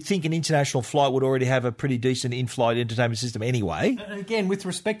you'd think an international flight would already have a pretty decent in-flight entertainment system anyway. And again, with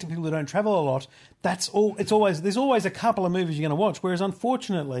respect to people who don't travel a lot, there's always a couple of movies you're going to watch. Whereas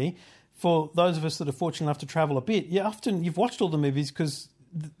unfortunately, for those of us that are fortunate enough to travel a bit, you've watched all the movies because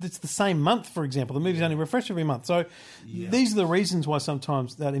it's the same month, for example. The movies only refresh every month. So these are the reasons why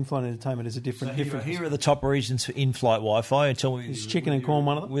sometimes that in-flight entertainment is a different. Here are the top reasons for in-flight Wi-Fi. And tell me, is chicken and corn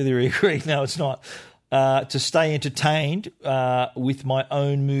one of them? Whether you agree? No, it's not. To stay entertained with my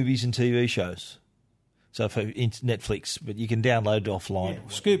own movies and TV shows. So for Netflix, but you can download it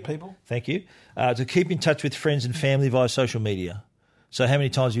offline. Scoop, people. Thank you. To keep in touch with friends and family via social media. So how many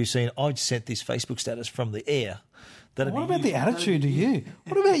times have you seen, I sent this Facebook status from the air? What about the attitude to you?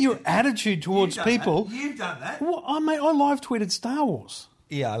 What about your attitude towards people? You've done that. Well, I live tweeted Star Wars.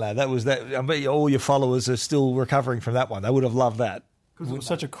 Yeah, I know. That was that. I bet all your followers are still recovering from that one. They would have loved that. Because it was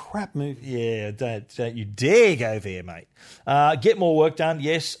such a crap movie. Yeah, don't you dare go there, mate. Get more work done,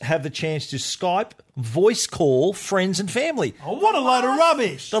 yes. Have the chance to Skype, voice call friends and family. Oh, what a load of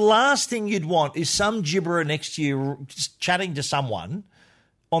rubbish. The last thing you'd want is some gibberer next to you just chatting to someone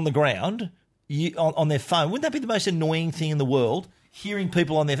on the ground on their phone. Wouldn't that be the most annoying thing in the world? Hearing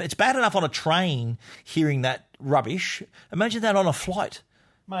people on their phone. It's bad enough on a train hearing that rubbish. Imagine that on a flight.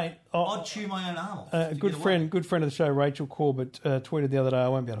 Mate, I'd chew my own arm. A good friend of the show, Rachel Corbett, tweeted the other day. I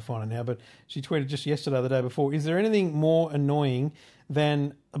won't be able to find it now, but she tweeted just yesterday or the day before. Is there anything more annoying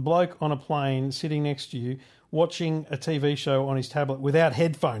than a bloke on a plane sitting next to you watching a TV show on his tablet without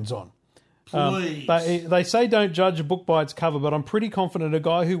headphones on? Please. They say don't judge a book by its cover, but I'm pretty confident a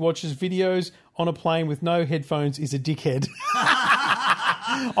guy who watches videos on a plane with no headphones is a dickhead.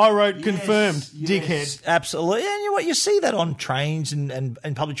 I wrote confirmed, dickhead. Absolutely. And you know what? You see that on trains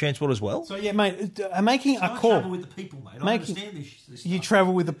and public transport as well. So, yeah, mate, making a call. I travel with the people, mate. I understand this You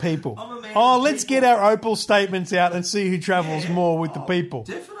travel with the people. I'm a man let's get our Opal statements out and see who travels more with the people.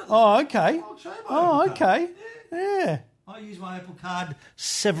 Definitely. Oh, okay. I'll show you my Opal okay. card. Yeah. I use my Apple card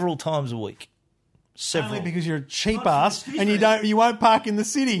several times a week. several. Only because you're a cheap ass and you won't park in the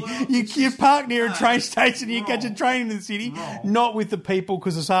city. You park near a train station and you catch a train in the city, not with the people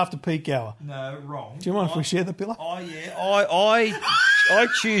because it's after peak hour. No, wrong. Do you mind if we share the pillow? Oh, yeah. I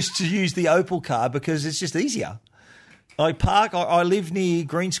choose to use the Opal card because it's just easier. I park. I live near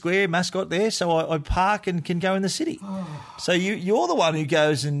Green Square, Mascot there, so I park and can go in the city. So you're the one who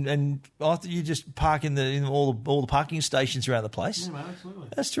goes and after you just park in all the parking stations around the place. Yeah, mate, absolutely.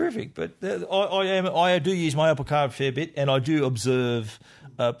 That's terrific. But I do use my Opal card a fair bit, and I do observe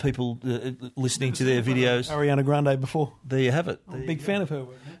people listening to their videos. Ariana Grande before. There you have it. I'm a big fan of her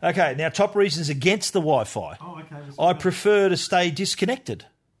work. Okay, now top reasons against the Wi-Fi. Oh, okay. I prefer to stay disconnected.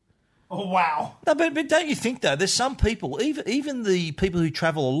 Oh, wow. No, but don't you think though? There's some people, even the people who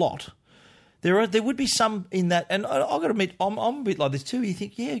travel a lot. There would be some in that, and I've got to admit, I'm a bit like this too. You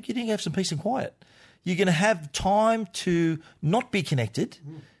think, yeah, you need to have some peace and quiet. You're going to have time to not be connected,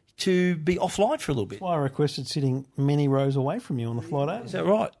 to be offline for a little bit. That's why I requested sitting many rows away from you on the flight out. Is that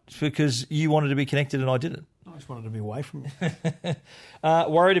right? It's because you wanted to be connected and I didn't. I just wanted to be away from you.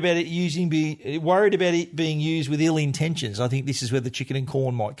 Worried about it being used with ill intentions. I think this is where the chicken and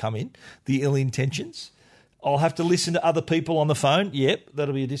corn might come in. The ill intentions. I'll have to listen to other people on the phone. Yep,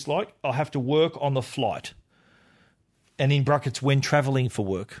 that'll be a dislike. I'll have to work on the flight. And in brackets, when travelling for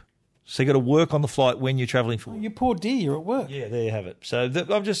work. So you've got to work on the flight when you're travelling for work. You poor dear, you're at work. Yeah, there you have it. So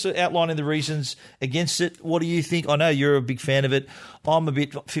I'm just outlining the reasons against it. What do you think? I know you're a big fan of it. I'm a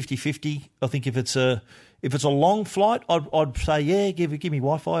bit 50-50. I think if it's a long flight, I'd say, yeah, give me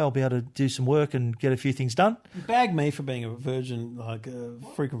Wi-Fi. I'll be able to do some work and get a few things done. Bag me for being a virgin, like a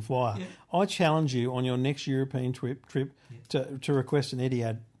frequent flyer. Yeah. I challenge you on your next European trip to request an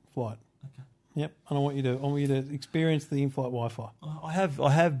Etihad flight. Okay. Yep, and I want you to experience the in-flight Wi-Fi. I've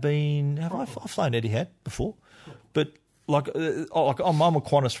flown Etihad before, but I'm a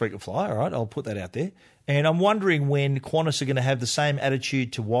Qantas frequent flyer. All right, I'll put that out there. And I'm wondering when Qantas are going to have the same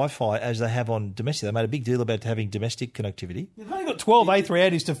attitude to Wi-Fi as they have on domestic. They made a big deal about having domestic connectivity. They've only got 12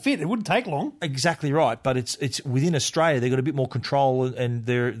 A380s to fit. It wouldn't take long. Exactly right. But it's within Australia. They've got a bit more control and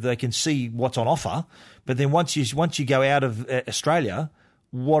they can see what's on offer. But then once you go out of Australia,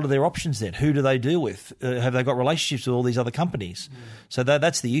 what are their options then? Who do they deal with? Have they got relationships with all these other companies? So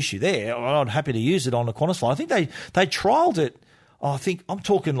that's the issue there. I'm happy to use it on a Qantas flight. I think they trialled it. I think I'm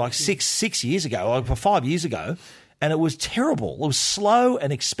talking like six years ago, like 5 years ago, and it was terrible. It was slow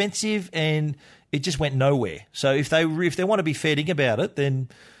and expensive, and it just went nowhere. So if they want to be fair dinkum about it, then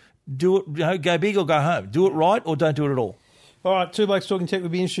do it. Go big or go home. Do it right or don't do it at all. All right, Two Blokes Talking Tech.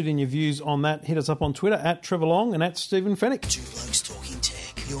 We'd be interested in your views on that. Hit us up on Twitter at Trevor Long and at Stephen Fennick. Two Blokes Talking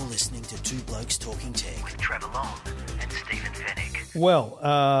Tech. You're listening to Two Blokes Talking Tech with Trevor Long and Stephen Fennick. Well,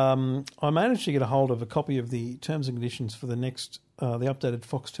 I managed to get a hold of a copy of the terms and conditions for the updated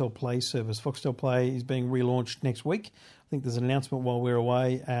Foxtel Play service. Foxtel Play is being relaunched next week. I think there's an announcement while we're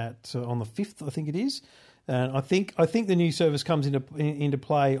away on the 5th, I think it is. And I think the new service comes into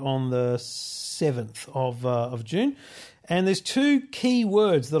play on the 7th of June. And there's two key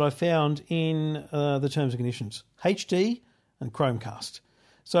words that I found in the terms and conditions: HD and Chromecast.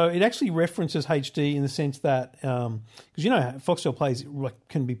 So it actually references HD in the sense that, because Foxtel Plays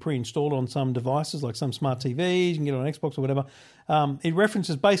can be pre-installed on some devices, like some smart TVs, you can get it on Xbox or whatever. It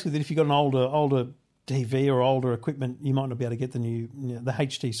references basically that if you've got an older TV or older equipment, you might not be able to get the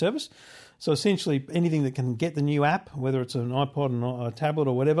HD service. So essentially anything that can get the new app, whether it's an iPod, a tablet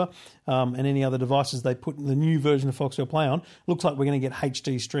or whatever, and any other devices they put the new version of Foxtel Play on, looks like we're going to get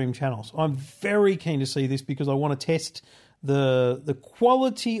HD stream channels. I'm very keen to see this because I want to test the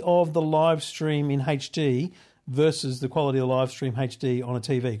quality of the live stream in HD versus the quality of the live stream HD on a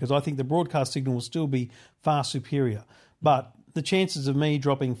TV, because I think the broadcast signal will still be far superior. But the chances of me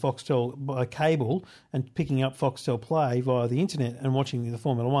dropping Foxtel by cable and picking up Foxtel Play via the internet and watching the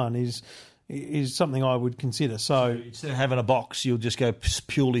Formula One is something I would consider. So instead of having a box, you'll just go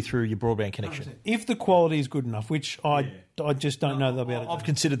purely through your broadband connection. If the quality is good enough, which I just don't know they'll be able to do. I've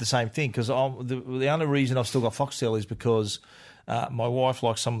considered the same thing, because the only reason I've still got Foxtel is because my wife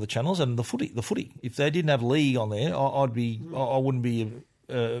likes some of the channels and the footy. If they didn't have league on there, I wouldn't be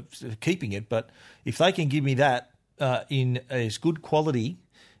keeping it. But if they can give me that in as good quality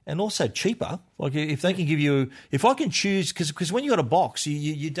and also cheaper, like if they can give you, if I can choose, because when you got a box,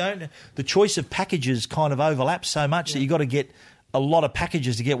 you don't, the choice of packages kind of overlaps so much that you got to get a lot of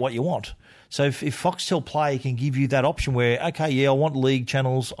packages to get what you want. So if Foxtel Play can give you that option where, okay, I want league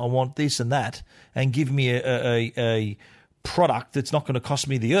channels, I want this and that, and give me a product that's not going to cost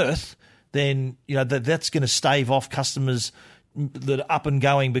me the earth, then that's going to stave off customers that are up and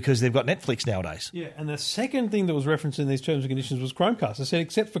going because they've got Netflix nowadays. Yeah, and the second thing that was referenced in these terms and conditions was Chromecast. I said,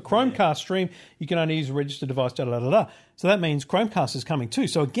 except for Chromecast Stream, you can only use a registered device, da-da-da-da-da. So that means Chromecast is coming too.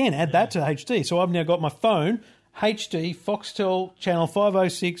 So again, add that to HD. So I've now got my phone, HD, Foxtel, channel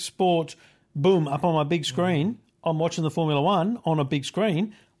 506, Sport, boom, up on my big screen. I'm watching the Formula One on a big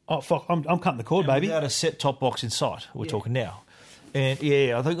screen. Oh, fuck, I'm cutting the cord, baby. Without a set-top box in sight, we're talking now. And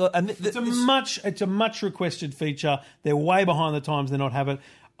I think it's a much requested feature. They're way behind the times. They're not have it.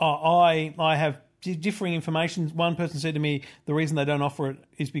 I have differing information. One person said to me the reason they don't offer it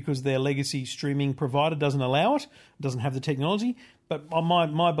is because their legacy streaming provider doesn't allow it, doesn't have the technology. But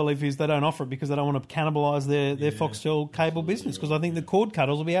my belief is they don't offer it because they don't want to cannibalise their Foxtel cable business, because I think the cord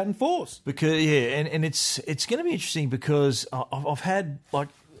cutters will be out in force. Because and it's going to be interesting because I've had, like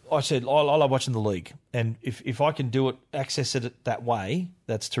I said, I love watching the league, and if I can do it, access it that way,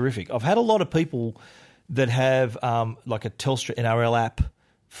 that's terrific. I've had a lot of people that have like a Telstra NRL app,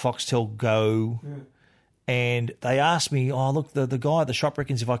 Foxtel Go, and they ask me, oh, look, the guy at the shop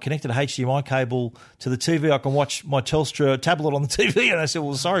reckons if I connected a HDMI cable to the TV, I can watch my Telstra tablet on the TV. And I said,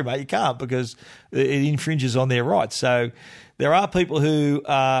 well, sorry, mate, you can't, because it infringes on their rights. So there are people who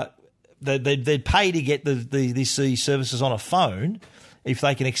they'd pay to get these services on a phone. If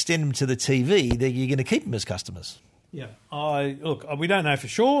they can extend them to the TV, then you're going to keep them as customers. Yeah. Look, we don't know for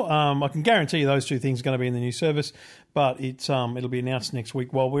sure. I can guarantee you those two things are going to be in the new service, but it'll be announced next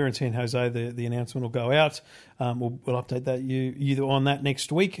week. While we're in San Jose, the announcement will go out. We'll update that you on that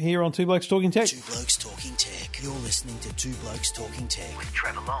next week here on Two Blokes Talking Tech. Two Blokes Talking Tech. You're listening to Two Blokes Talking Tech with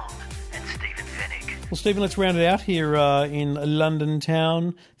Trevor Long and Stephen Fennick. Well, Stephen, let's round it out here in London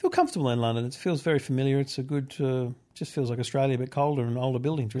town. I feel comfortable in London. It feels very familiar. It's a good, just feels like Australia, a bit colder and older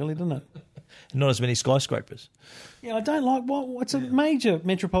buildings, really, doesn't it? Not as many skyscrapers. Yeah, I don't like. It's a major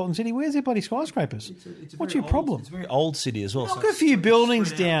metropolitan city. Where's their bloody skyscrapers? What's your problem? It's a very old city as well. Knock a few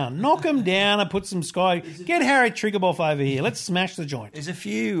buildings down. Knock them down and put some sky. Get Harry Triggerboff over here. Let's smash the joint. There's a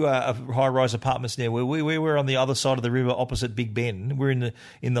few high-rise apartments there. We're on the other side of the river, opposite Big Ben. We're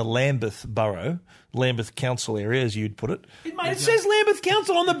in the Lambeth borough, Lambeth Council area, as you'd put it. Mate, it says Lambeth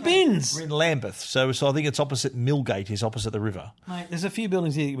Council on the bins. We're in Lambeth, so I think it's opposite Millgate. Is opposite the river. Mate, there's a few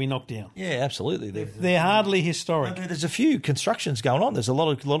buildings here that can be knocked down. Yeah, absolutely. They're hardly historic. There's a few constructions going on. There's a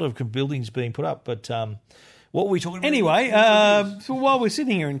lot of buildings being put up. But what were we talking about? Anyway, so while we're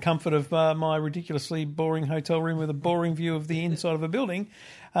sitting here in comfort of my ridiculously boring hotel room with a boring view of the inside of a building,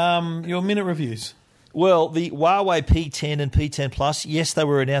 your minute reviews. Well, the Huawei P10 and P10 Plus, yes, they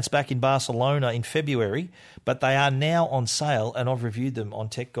were announced back in Barcelona in February, but they are now on sale, and I've reviewed them on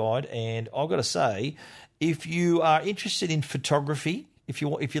Tech Guide. And I've got to say, if you are interested in photography, if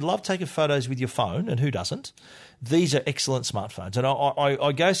you love taking photos with your phone, and who doesn't, these are excellent smartphones. And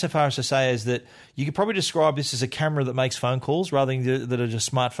I go so far as to say is that you could probably describe this as a camera that makes phone calls rather than that are just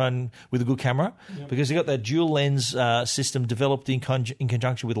a smartphone with a good camera, because you've got that dual lens system developed in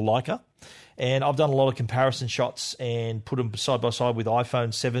conjunction with Leica. And I've done a lot of comparison shots and put them side by side with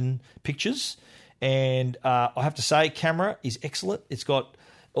iPhone 7 pictures. And I have to say, camera is excellent. It's got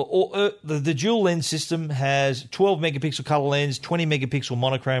the dual lens system has 12 megapixel color lens, 20 megapixel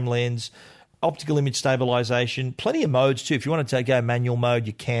monochrome lens, optical image stabilization, plenty of modes too. If you want to go manual mode,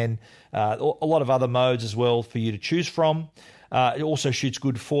 you can. A lot of other modes as well for you to choose from. It also shoots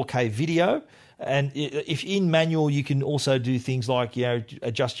good 4K video. And if in manual, you can also do things like,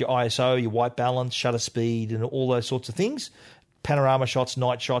 adjust your ISO, your white balance, shutter speed, and all those sorts of things. Panorama shots,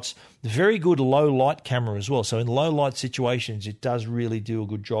 night shots. Very good low light camera as well. So in low light situations, it does really do a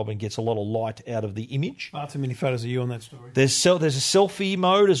good job and gets a lot of light out of the image. Far too many photos of you on that story. There's a selfie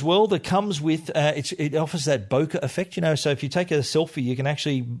mode as well that comes with it offers that bokeh effect. So if you take a selfie, you can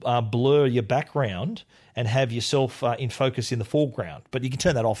actually blur your background and have yourself in focus in the foreground. But you can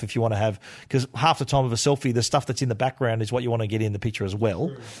turn that off if you want to have, because half the time of a selfie, the stuff that's in the background is what you want to get in the picture as well.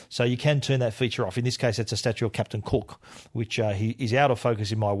 Sure. So you can turn that feature off. In this case, it's a statue of Captain Cook, which he is out of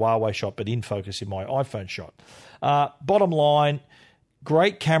focus in my Huawei shot, but in focus in my iPhone shot. Bottom line,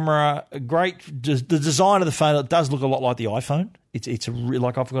 great camera, the design of the phone. It does look a lot like the iPhone. It's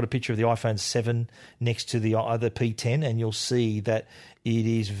like I've got a picture of the iPhone 7 next to the other P10, and you'll see that it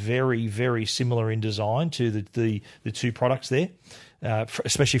is very, very similar in design to the two products there,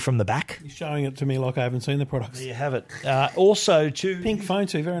 especially from the back. You're showing it to me like I haven't seen the products. There you have it. Also, pink phone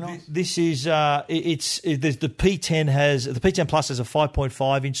too, very nice. This is the P10 Plus has a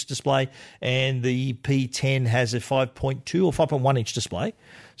 5.5 inch display, and the P10 has a 5.2 or 5.1 inch display.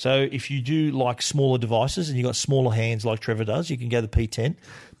 So if you do like smaller devices and you've got smaller hands like Trevor does, you can go the P10.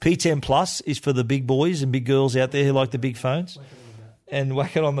 P10 Plus is for the big boys and big girls out there who like the big phones. And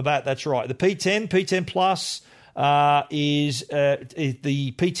whack it on the bat, that's right. The P10 Plus, is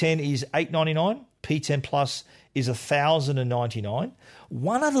the P10 is $899. P10 Plus is $1,099.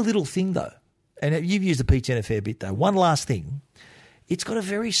 One other little thing though, and you've used the P10 a fair bit though. One last thing, it's got a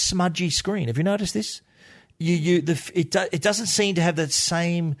very smudgy screen. Have you noticed this? It doesn't seem to have that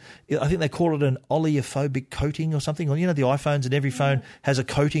same. I think they call it an oleophobic coating or something. The iPhones, and every phone has a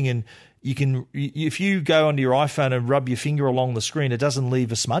coating, and you can, if you go onto your iPhone and rub your finger along the screen, it doesn't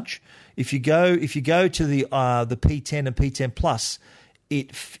leave a smudge. If you go to the P10 and P10 Plus,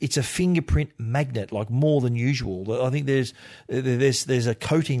 it's a fingerprint magnet, like more than usual. I think there's a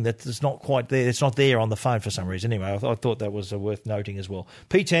coating that's not quite there. It's not there on the phone for some reason. Anyway, I thought that was worth noting as well.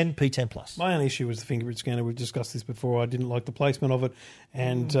 P10 Plus. My only issue was the fingerprint scanner. We've discussed this before. I didn't like the placement of it,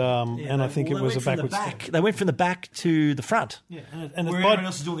 and I think it was a backwards step. They went from the back to the front. Yeah, and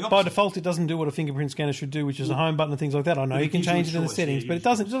by default, it doesn't do what a fingerprint scanner should do, which is a home button and things like that. I know you can change it in the settings, but it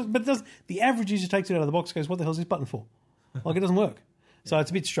doesn't. But it does. The average user takes it out of the box, goes, "What the hell is this button for?" Like, it doesn't work. So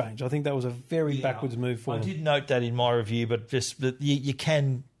it's a bit strange. I think that was a very backwards move for them. I did note that in my review, but just that you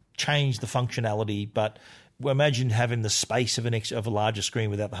can change the functionality, but imagine having the space of a larger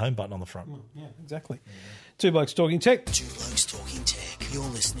screen without the home button on the front. Yeah, exactly. Two Blokes Talking Tech. Two Blokes Talking Tech. You're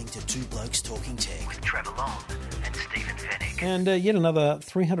listening to Two Blokes Talking Tech with Trevor Long and Stephen Fennick. And yet another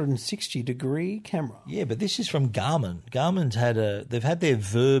 360-degree camera. Yeah, but this is from Garmin. Garmin's they've had their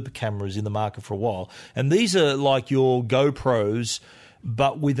Verb cameras in the market for a while, and these are like your GoPros,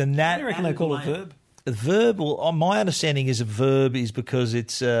 but with a What do you reckon they call it, Verb? A verb, well, my understanding is a verb is because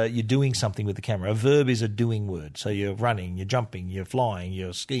it's you're doing something with the camera. A verb is a doing word. So you're running, you're jumping, you're flying,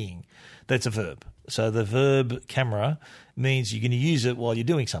 you're skiing. That's a verb. So the Verb camera means you're going to use it while you're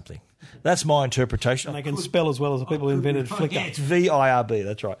doing something. That's my interpretation. And they can spell as well as the people who invented Flickr. Yeah, it's VIRB,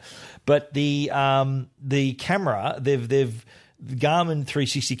 that's right. But the camera, they've Garmin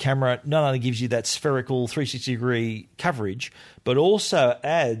 360 camera not only gives you that spherical 360-degree coverage, but also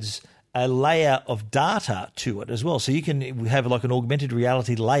adds a layer of data to it as well. So you can have like an augmented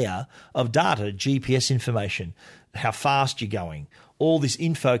reality layer of data, GPS information, how fast you're going. All this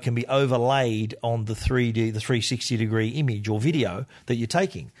info can be overlaid on the 360-degree image or video that you're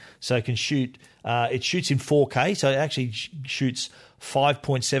taking. So it can shoot. It shoots in 4K, so it actually shoots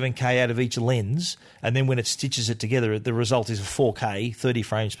 5.7K out of each lens, and then when it stitches it together, the result is a 4K, 30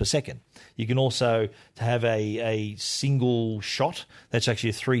 frames per second. You can also have a single shot. That's actually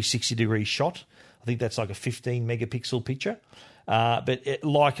a 360-degree shot. I think that's like a 15-megapixel picture. But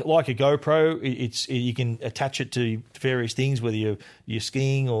like a GoPro, you can attach it to various things, whether you're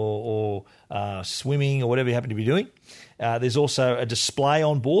skiing or swimming or whatever you happen to be doing. There's also a display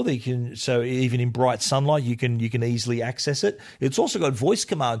on board that so even in bright sunlight, you can easily access it. It's also got voice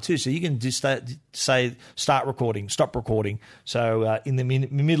command too, so you can just say start recording, stop recording. So in the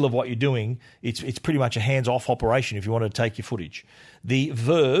middle of what you're doing, it's pretty much a hands-off operation if you want to take your footage. The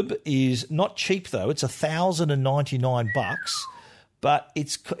Verb is not cheap though; it's $1,099. But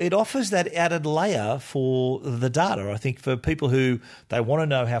it offers that added layer for the data. I think for people who they want to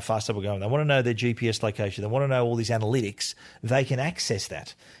know how fast they were going, they want to know their GPS location, they want to know all these analytics, they can access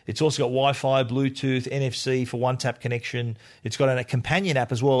that. It's also got Wi-Fi, Bluetooth, NFC for one-tap connection. It's got a companion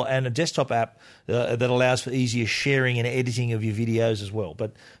app as well and a desktop app that allows for easier sharing and editing of your videos as well.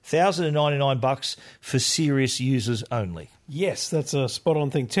 But $1,099 for serious users only. Yes, that's a spot-on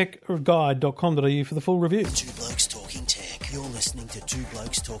thing. techguide.com.au for the full review. Two Blokes Talking Tech. You're listening to Two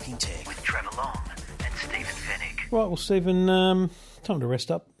Blokes Talking Tech with Trevor Long and Stephen Fennick. Right, well, Stephen, time to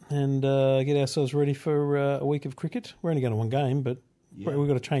rest up and get ourselves ready for a week of cricket. We're only going to one game, but we've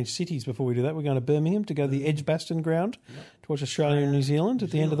got to change cities before we do that. We're going to Birmingham to go to the Edgbaston ground to watch Australia and New Zealand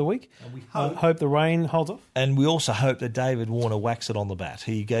at the end of the week. And we hope the rain holds off. And we also hope that David Warner whacks it on the bat.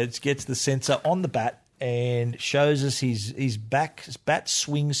 He gets the sensor on the bat and shows us his bat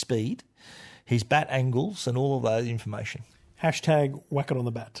swing speed, his bat angles, and all of that information. Hashtag whack it on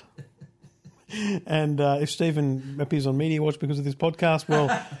the bat. And if Stephen appears on Media Watch because of this podcast, we'll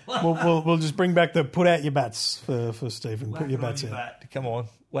just bring back the put out your bats for Stephen. Whack put your bats in. Bat. Come on,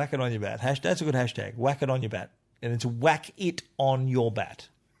 whack it on your bat. That's a good hashtag. Whack it on your bat, and it's whack it on your bat.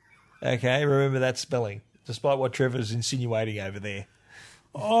 Okay, remember that spelling, despite what Trevor's insinuating over there.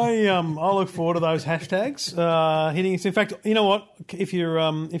 I look forward to those hashtags hitting us. In fact, you know what? If you're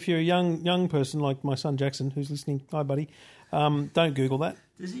a young person like my son Jackson, who's listening, hi buddy, don't Google that.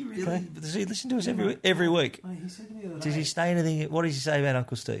 Does he really? Okay. Does he listen to us every week? Oh, he said to me the other day. Does he say anything? What does he say about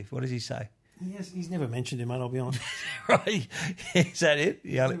Uncle Steve? What does he say? He's never mentioned him, mate. I'll be honest. Right? Is that it?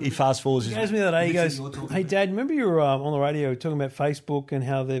 He fast forwards. He goes me the other day. He goes, "Hey, Dad, remember you were on the radio talking about Facebook and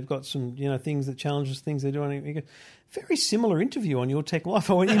how they've got some things that challenges things they're doing." He goes, very similar interview on Your Tech Life.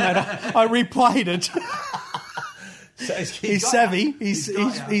 I went, mate, I replayed it. So he's savvy.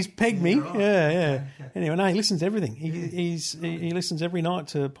 He's pegged me. Right. Yeah. Anyway, no, he listens to everything. He listens every night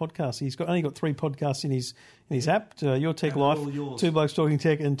to podcasts. He's only got 3 podcasts in his app: Your Tech Life, Two Blokes Talking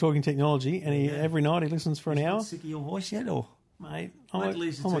Tech, and Talking Technology. And every night he listens for an hour. Sick of your voice yet, or mate? I'm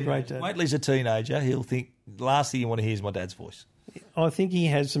a great dad. Wait till he's a teenager. He'll think the last thing you want to hear is my dad's voice. I think he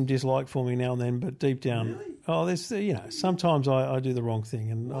has some dislike for me now and then, but deep down, there's sometimes I do the wrong thing,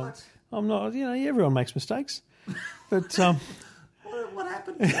 and I'm not. Everyone makes mistakes, but What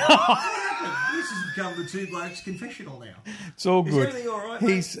happened? What happened? This has become the Two Blokes confessional now. It's all good. Is everything all right,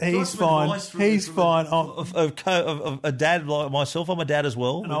 mate? He's fine. He's fine. Of a dad like myself, I'm a dad as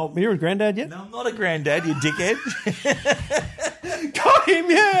well. No, you're a granddad yet? No, I'm not a granddad, you dickhead. Got him,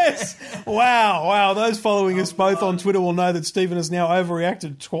 yes! Wow. Those following us both on Twitter will know that Stephen has now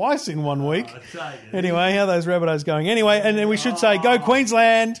overreacted twice in 1 week. Anyway, how are those Rabbitohs going? Anyway, and then we should say, go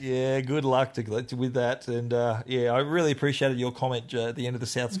Queensland! Yeah, good luck with that. And, I really appreciated your comment at the end of the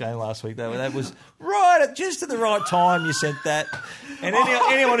Souths game last week. That was right, just at the right time you sent that. And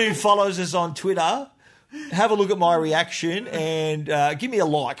anyone who follows us on Twitter, have a look at my reaction and give me a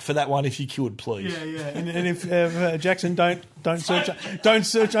like for that one if you could, please. Yeah. And if Jackson, don't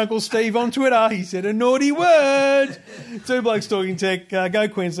search Uncle Steve on Twitter. He said a naughty word. Two Blokes Talking Tech. Go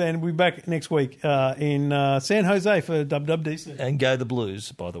Queensland. We'll be back next week in San Jose for WWDC. And go the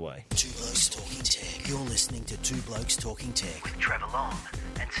Blues, by the way. Two Blokes Talking Tech. You're listening to Two Blokes Talking Tech with Trevor Long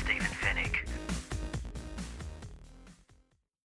and Stephen Fennick.